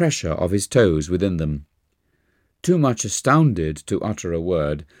and the pressure of his toes within them. Too much astounded to utter a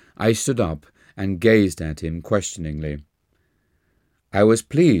word, I stood up and gazed at him questioningly. I was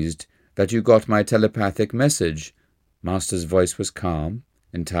pleased that you got my telepathic message. Master's voice was calm,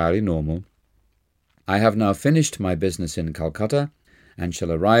 entirely normal. I have now finished my business in Calcutta and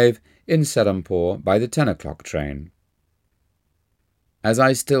shall arrive in Serampore by the 10 o'clock train. As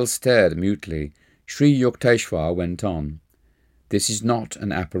I still stared mutely, Sri Yukteswar went on. This is not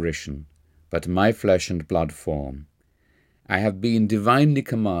an apparition, but my flesh and blood form. I have been divinely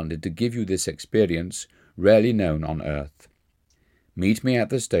commanded to give you this experience rarely known on earth. Meet me at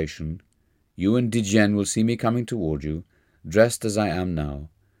the station. You and Dijen will see me coming toward you, dressed as I am now.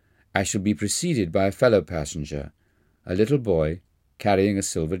 I shall be preceded by a fellow passenger, a little boy carrying a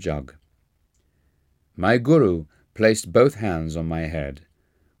silver jug. My Guru placed both hands on my head,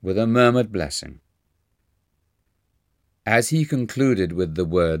 with a murmured blessing. As he concluded with the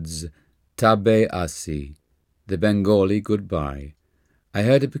words, Tabe Asi, the Bengali goodbye, I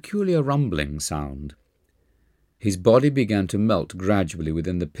heard a peculiar rumbling sound. His body began to melt gradually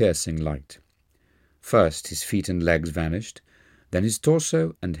within the piercing light. First his feet and legs vanished, then his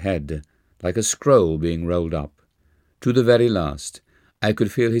torso and head, like a scroll being rolled up. To the very last, I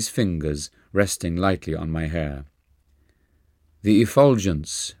could feel his fingers resting lightly on my hair. The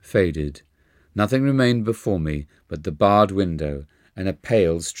effulgence faded. Nothing remained before me but the barred window and a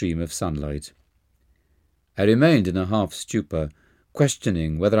pale stream of sunlight. I remained in a half-stupor,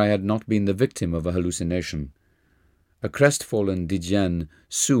 questioning whether I had not been the victim of a hallucination. A crestfallen Didienne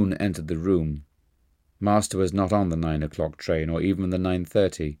soon entered the room. Master was not on the 9 o'clock train, or even the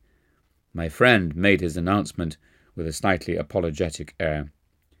 9:30. My friend made his announcement with a slightly apologetic air.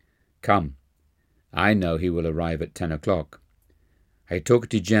 "Come. I know he will arrive at 10 o'clock. I took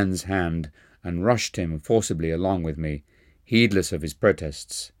Didienne's hand and rushed him forcibly along with me, heedless of his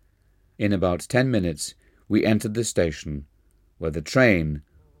protests. In about 10 minutes we entered the station, where the train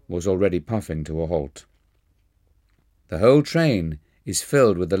was already puffing to a halt. The whole train is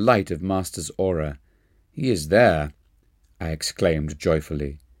filled with the light of Master's aura. He is there," I exclaimed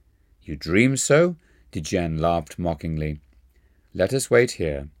joyfully. "You dream so?" Didienne laughed mockingly. "Let us wait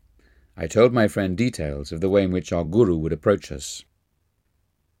here." I told my friend details of the way in which our guru would approach us.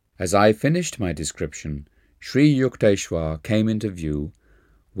 As I finished my description, Sri Yukteswar came into view,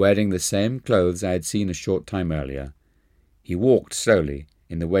 wearing the same clothes I had seen a short time earlier. He walked slowly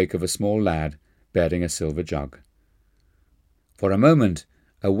in the wake of a small lad bearing a silver jug. For a moment,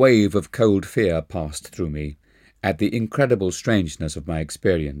 a wave of cold fear passed through me at the incredible strangeness of my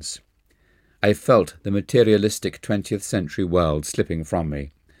experience. I felt the materialistic 20th century world slipping from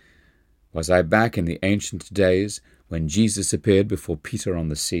me. Was I back in the ancient days when Jesus appeared before Peter on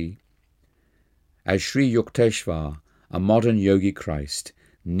the sea? As Sri Yukteswar, a modern Yogi Christ,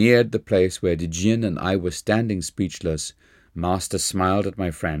 neared the place where Didienne and I were standing speechless, Master smiled at my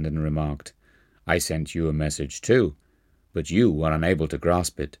friend and remarked, "I sent you a message too, but you were unable to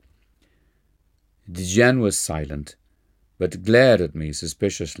grasp it." Didienne was silent, but glared at me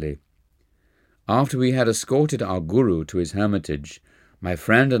suspiciously. After we had escorted our guru to his hermitage, my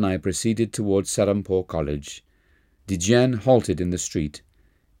friend and I proceeded towards Serampore College. Didienne halted in the street,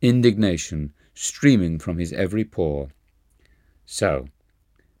 indignation streaming from his every pore. "So,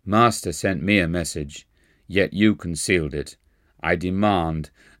 Master sent me a message, yet you concealed it. I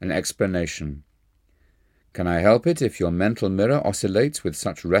demand an explanation." "Can I help it if your mental mirror oscillates with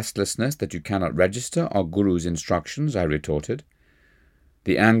such restlessness that you cannot register our guru's instructions?" I retorted.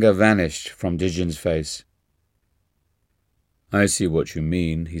 The anger vanished from Didienne's face. "I see what you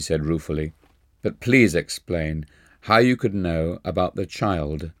mean," he said ruefully, "but please explain how you could know about the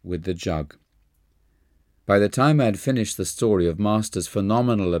child with the jug." By the time I had finished the story of Master's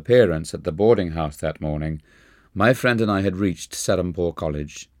phenomenal appearance at the boarding house that morning, my friend and I had reached Serampore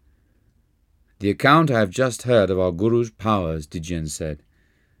College. "The account I have just heard of our guru's powers," Didienne said,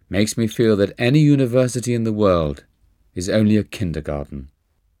 "makes me feel that any university in the world is only a kindergarten."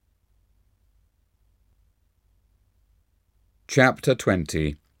 Chapter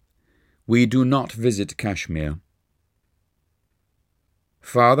 20. We do not visit Kashmir.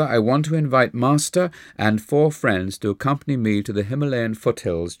 "Father, I want to invite Master and 4 friends to accompany me to the Himalayan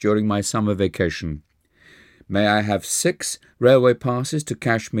foothills during my summer vacation. May I have 6 railway passes to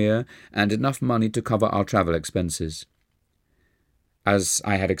Kashmir and enough money to cover our travel expenses?" As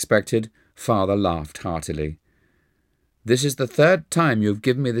I had expected, Father laughed heartily. "This is the 3rd time you have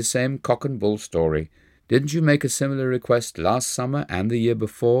given me the same cock-and-bull story. Didn't you make a similar request last summer and the year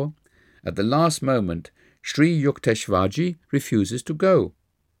before? At the last moment, Sri Yukteswarji refuses to go."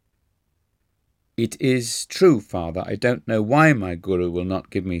 "It is true, Father. I don't know why my guru will not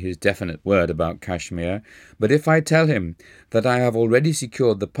give me his definite word about Kashmir, but if I tell him that I have already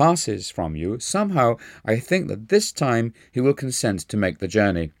secured the passes from you, somehow I think that this time he will consent to make the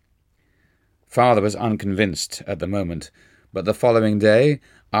journey." Father was unconvinced at the moment, but the following day,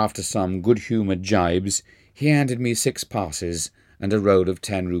 after some good-humoured jibes, he handed me 6 passes and a roll of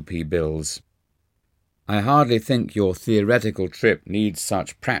 10-rupee bills. "I hardly think your theoretical trip needs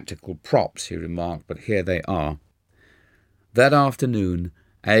such practical props," he remarked, "but here they are." That afternoon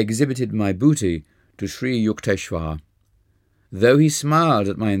I exhibited my booty to Sri Yukteswar. Though he smiled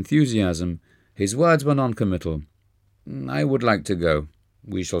at my enthusiasm, his words were non-committal. "I would like to go.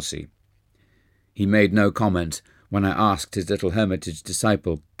 We shall see." He made no comment when I asked his little hermitage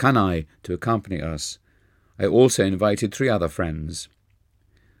disciple, Kanai, to accompany us. I also invited 3 other friends,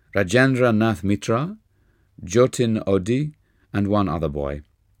 Rajendra Nath Mitra, Jotin Odi, and 1 other boy.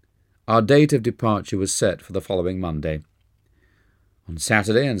 Our date of departure was set for the following Monday. On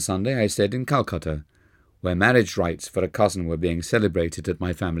Saturday and Sunday I stayed in Calcutta, where marriage rites for a cousin were being celebrated at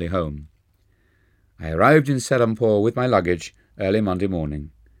my family home. I arrived in Serampore with my luggage early Monday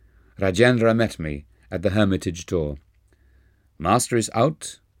morning. Rajendra met me at the hermitage door. "Master is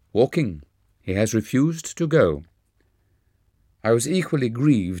out, walking. He has refused to go." I was equally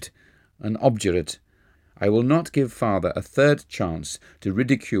grieved and obdurate. I will not give father a third chance to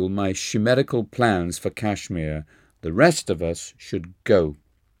ridicule my chimerical plans for Kashmir. The rest of us should go.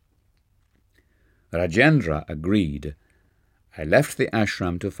 Rajendra agreed. I left the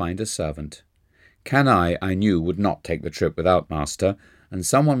ashram to find a servant. Kanai, I knew, would not take the trip without master, and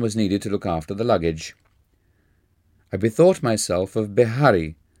someone was needed to look after the luggage. I bethought myself of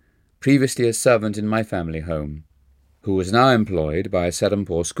Behari, previously a servant in my family home, who was now employed by a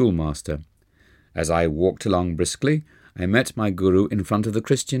Serampore schoolmaster. As I walked along briskly, I met my guru in front of the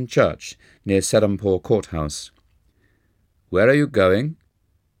Christian church near Serampore courthouse. "Where are you going?"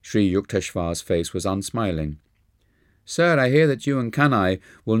 Sri Yukteswar's face was unsmiling. "Sir, I hear that you and Kanai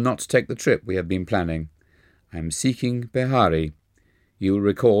will not take the trip we have been planning. I am seeking Behari. You will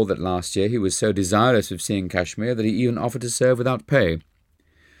recall that last year he was so desirous of seeing Kashmir that he even offered to serve without pay."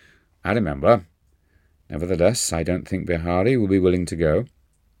 "I remember. Nevertheless, I don't think Behari will be willing to go."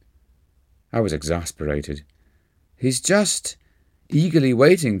 I was exasperated. "He's just eagerly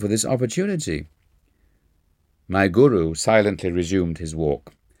waiting for this opportunity." My guru silently resumed his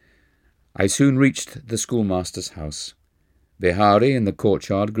walk. I soon reached the schoolmaster's house. Behari in the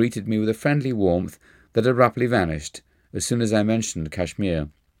courtyard greeted me with a friendly warmth that abruptly vanished as soon as I mentioned Kashmir.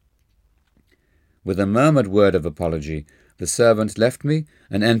 With a murmured word of apology, the servant left me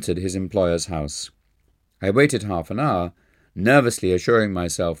and entered his employer's house. I waited half an hour, nervously assuring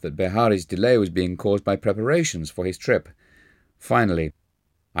myself that Behari's delay was being caused by preparations for his trip. Finally,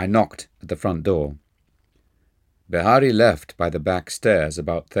 I knocked at the front door. "Behari left by the back stairs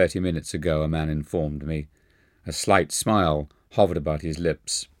about 30 minutes ago," a man informed me. A slight smile hovered about his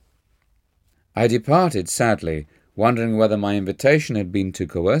lips. I departed sadly, wondering whether my invitation had been too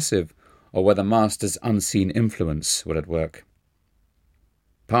coercive or whether master's unseen influence were at work.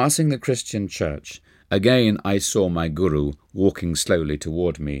 Passing the Christian church, again I saw my guru walking slowly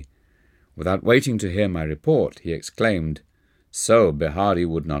toward me. Without waiting to hear my report, he exclaimed, "So Behari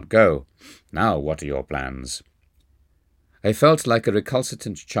would not go. Now what are your plans?" I felt like a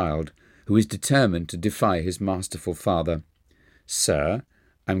recalcitrant child who is determined to defy his masterful father. "Sir,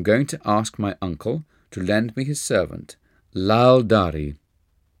 I'm going to ask my uncle to lend me his servant, Lal Dari."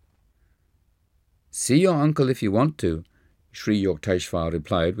 "See your uncle if you want to," Sri Yukteswar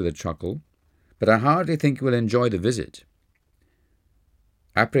replied with a chuckle, "but I hardly think you will enjoy the visit."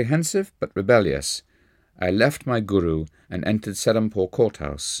 Apprehensive but rebellious, I left my guru and entered Serampore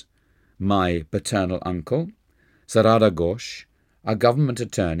courthouse. My paternal uncle, Sarada Ghosh, a government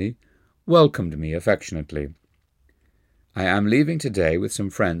attorney, welcomed me affectionately. "I am leaving today with some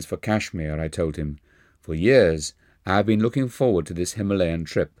friends for Kashmir," I told him. "For years I have been looking forward to this Himalayan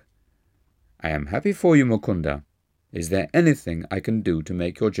trip." "I am happy for you, Mukunda. Is there anything I can do to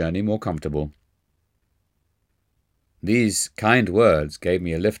make your journey more comfortable?" These kind words gave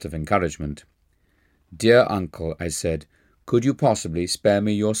me a lift of encouragement. "Dear uncle," I said, "could you possibly spare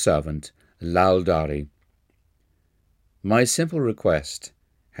me your servant, Lal Dari?" My simple request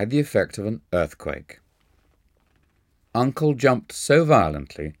had the effect of an earthquake. Uncle jumped so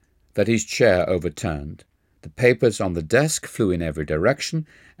violently that his chair overturned, the papers on the desk flew in every direction,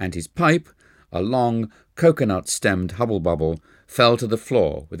 and his pipe, a long, coconut-stemmed hubble-bubble, fell to the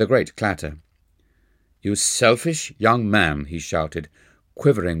floor with a great clatter. "You selfish young man," he shouted,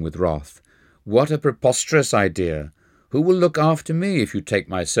 quivering with wrath. "What a preposterous idea! Who will look after me if you take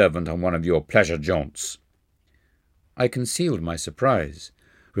my servant on one of your pleasure jaunts?" I concealed my surprise,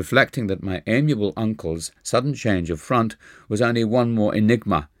 reflecting that my amiable uncle's sudden change of front was only one more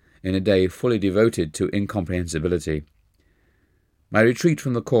enigma in a day fully devoted to incomprehensibility. My retreat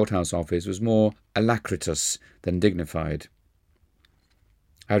from the courthouse office was more alacritous than dignified.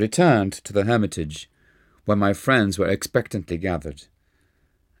 I returned to the hermitage, where my friends were expectantly gathered.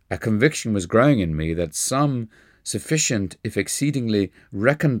 A conviction was growing in me that some sufficient, if exceedingly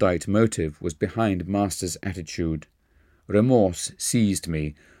recondite motive was behind master's attitude. Remorse seized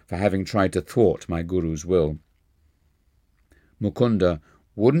me for having tried to thwart my guru's will. "Mukunda,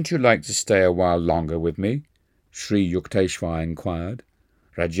 wouldn't you like to stay a while longer with me?" Sri Yukteswar inquired.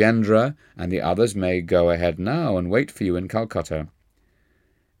 "Rajendra and the others may go ahead now and wait for you in Calcutta.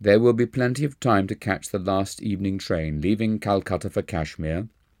 There will be plenty of time to catch the last evening train, leaving Calcutta for Kashmir."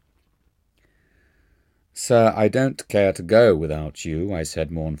 "Sir, I don't care to go without you," I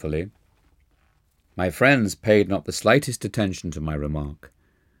said mournfully. My friends paid not the slightest attention to my remark.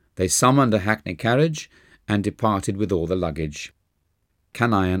 They summoned a hackney carriage and departed with all the luggage.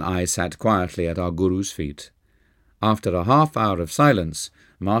 Kanai and I sat quietly at our guru's feet. After a half-hour of silence,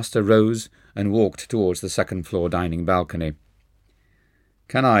 Master rose and walked towards the second-floor dining balcony.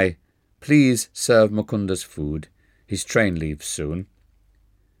 "Kanai, please serve Mukunda's food. His train leaves soon."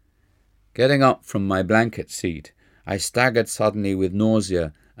 Getting up from my blanket seat, I staggered suddenly with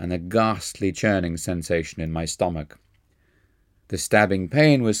nausea and a ghastly churning sensation in my stomach. The stabbing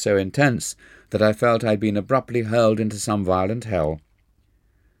pain was so intense that I felt I'd been abruptly hurled into some violent hell.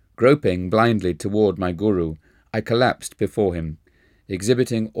 Groping blindly toward my guru, I collapsed before him,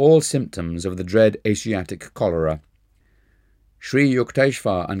 exhibiting all symptoms of the dread Asiatic cholera. Sri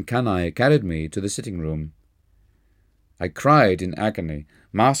Yukteswar and Kanai carried me to the sitting-room. I cried in agony,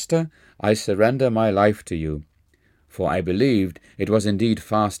 "Master, I surrender my life to you," for I believed it was indeed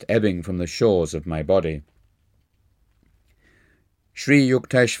fast ebbing from the shores of my body. Sri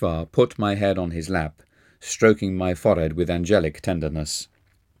Yukteswar put my head on his lap, stroking my forehead with angelic tenderness.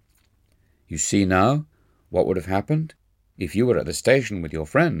 "You see now what would have happened if you were at the station with your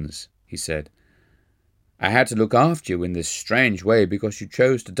friends," he said. "I had to look after you in this strange way because you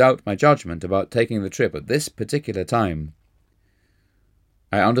chose to doubt my judgment about taking the trip at this particular time."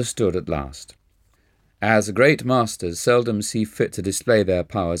 I understood at last. As great masters seldom see fit to display their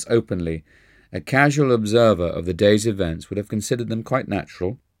powers openly, a casual observer of the day's events would have considered them quite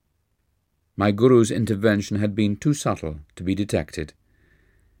natural. My guru's intervention had been too subtle to be detected.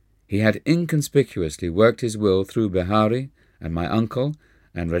 He had inconspicuously worked his will through Behari and my uncle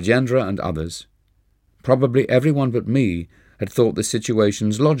and Rajendra and others. Probably everyone but me had thought the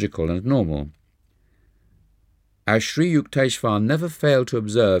situations logical and normal. As Sri Yukteswar never failed to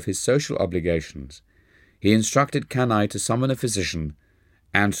observe his social obligations, he instructed Kanai to summon a physician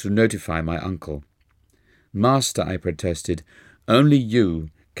and to notify my uncle. "Master," I protested, "only you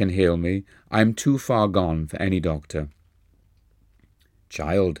can heal me. I am too far gone for any doctor."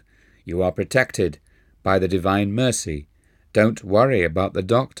 "Child, you are protected by the divine mercy. Don't worry about the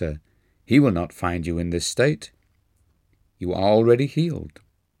doctor. He will not find you in this state. You are already healed."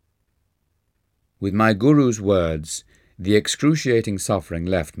 With my guru's words, the excruciating suffering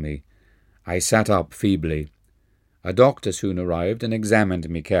left me. I sat up feebly. A doctor soon arrived and examined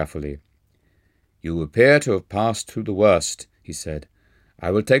me carefully. "You appear to have passed through the worst," he said.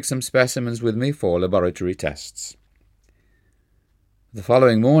 "I will take some specimens with me for laboratory tests." The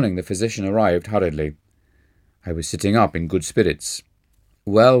following morning the physician arrived hurriedly. I was sitting up in good spirits.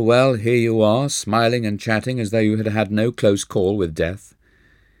 "Well, well, here you are, smiling and chatting as though you had had no close call with death."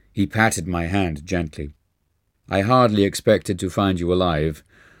 He patted my hand gently. "I hardly expected to find you alive,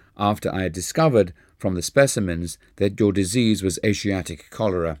 after I had discovered from the specimens that your disease was Asiatic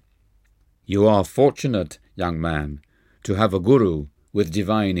cholera. You are fortunate, young man, to have a guru with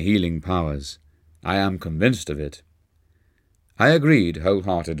divine healing powers. I am convinced of it." I agreed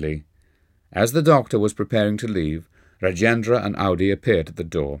wholeheartedly. As the doctor was preparing to leave, Rajendra and Audi appeared at the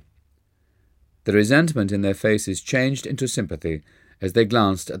door. The resentment in their faces changed into sympathy as they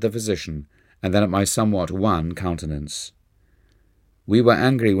glanced at the physician and then at my somewhat wan countenance. "We were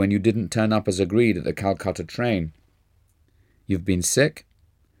angry when you didn't turn up as agreed at the Calcutta train." "You've been sick?"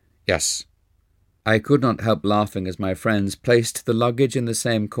 "Yes." I could not help laughing as my friends placed the luggage in the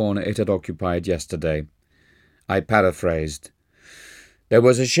same corner it had occupied yesterday. I paraphrased. "There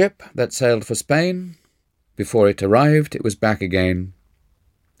was a ship that sailed for Spain. Before it arrived, it was back again."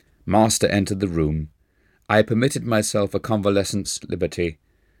 Master entered the room. I permitted myself a convalescent's liberty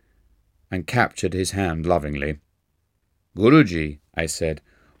and captured his hand lovingly. "Guruji," I said,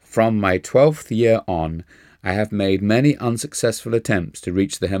 "from my 12th year on, I have made many unsuccessful attempts to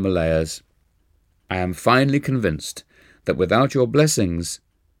reach the Himalayas. I am finally convinced that without your blessings,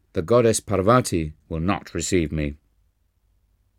 the goddess Parvati will not receive me."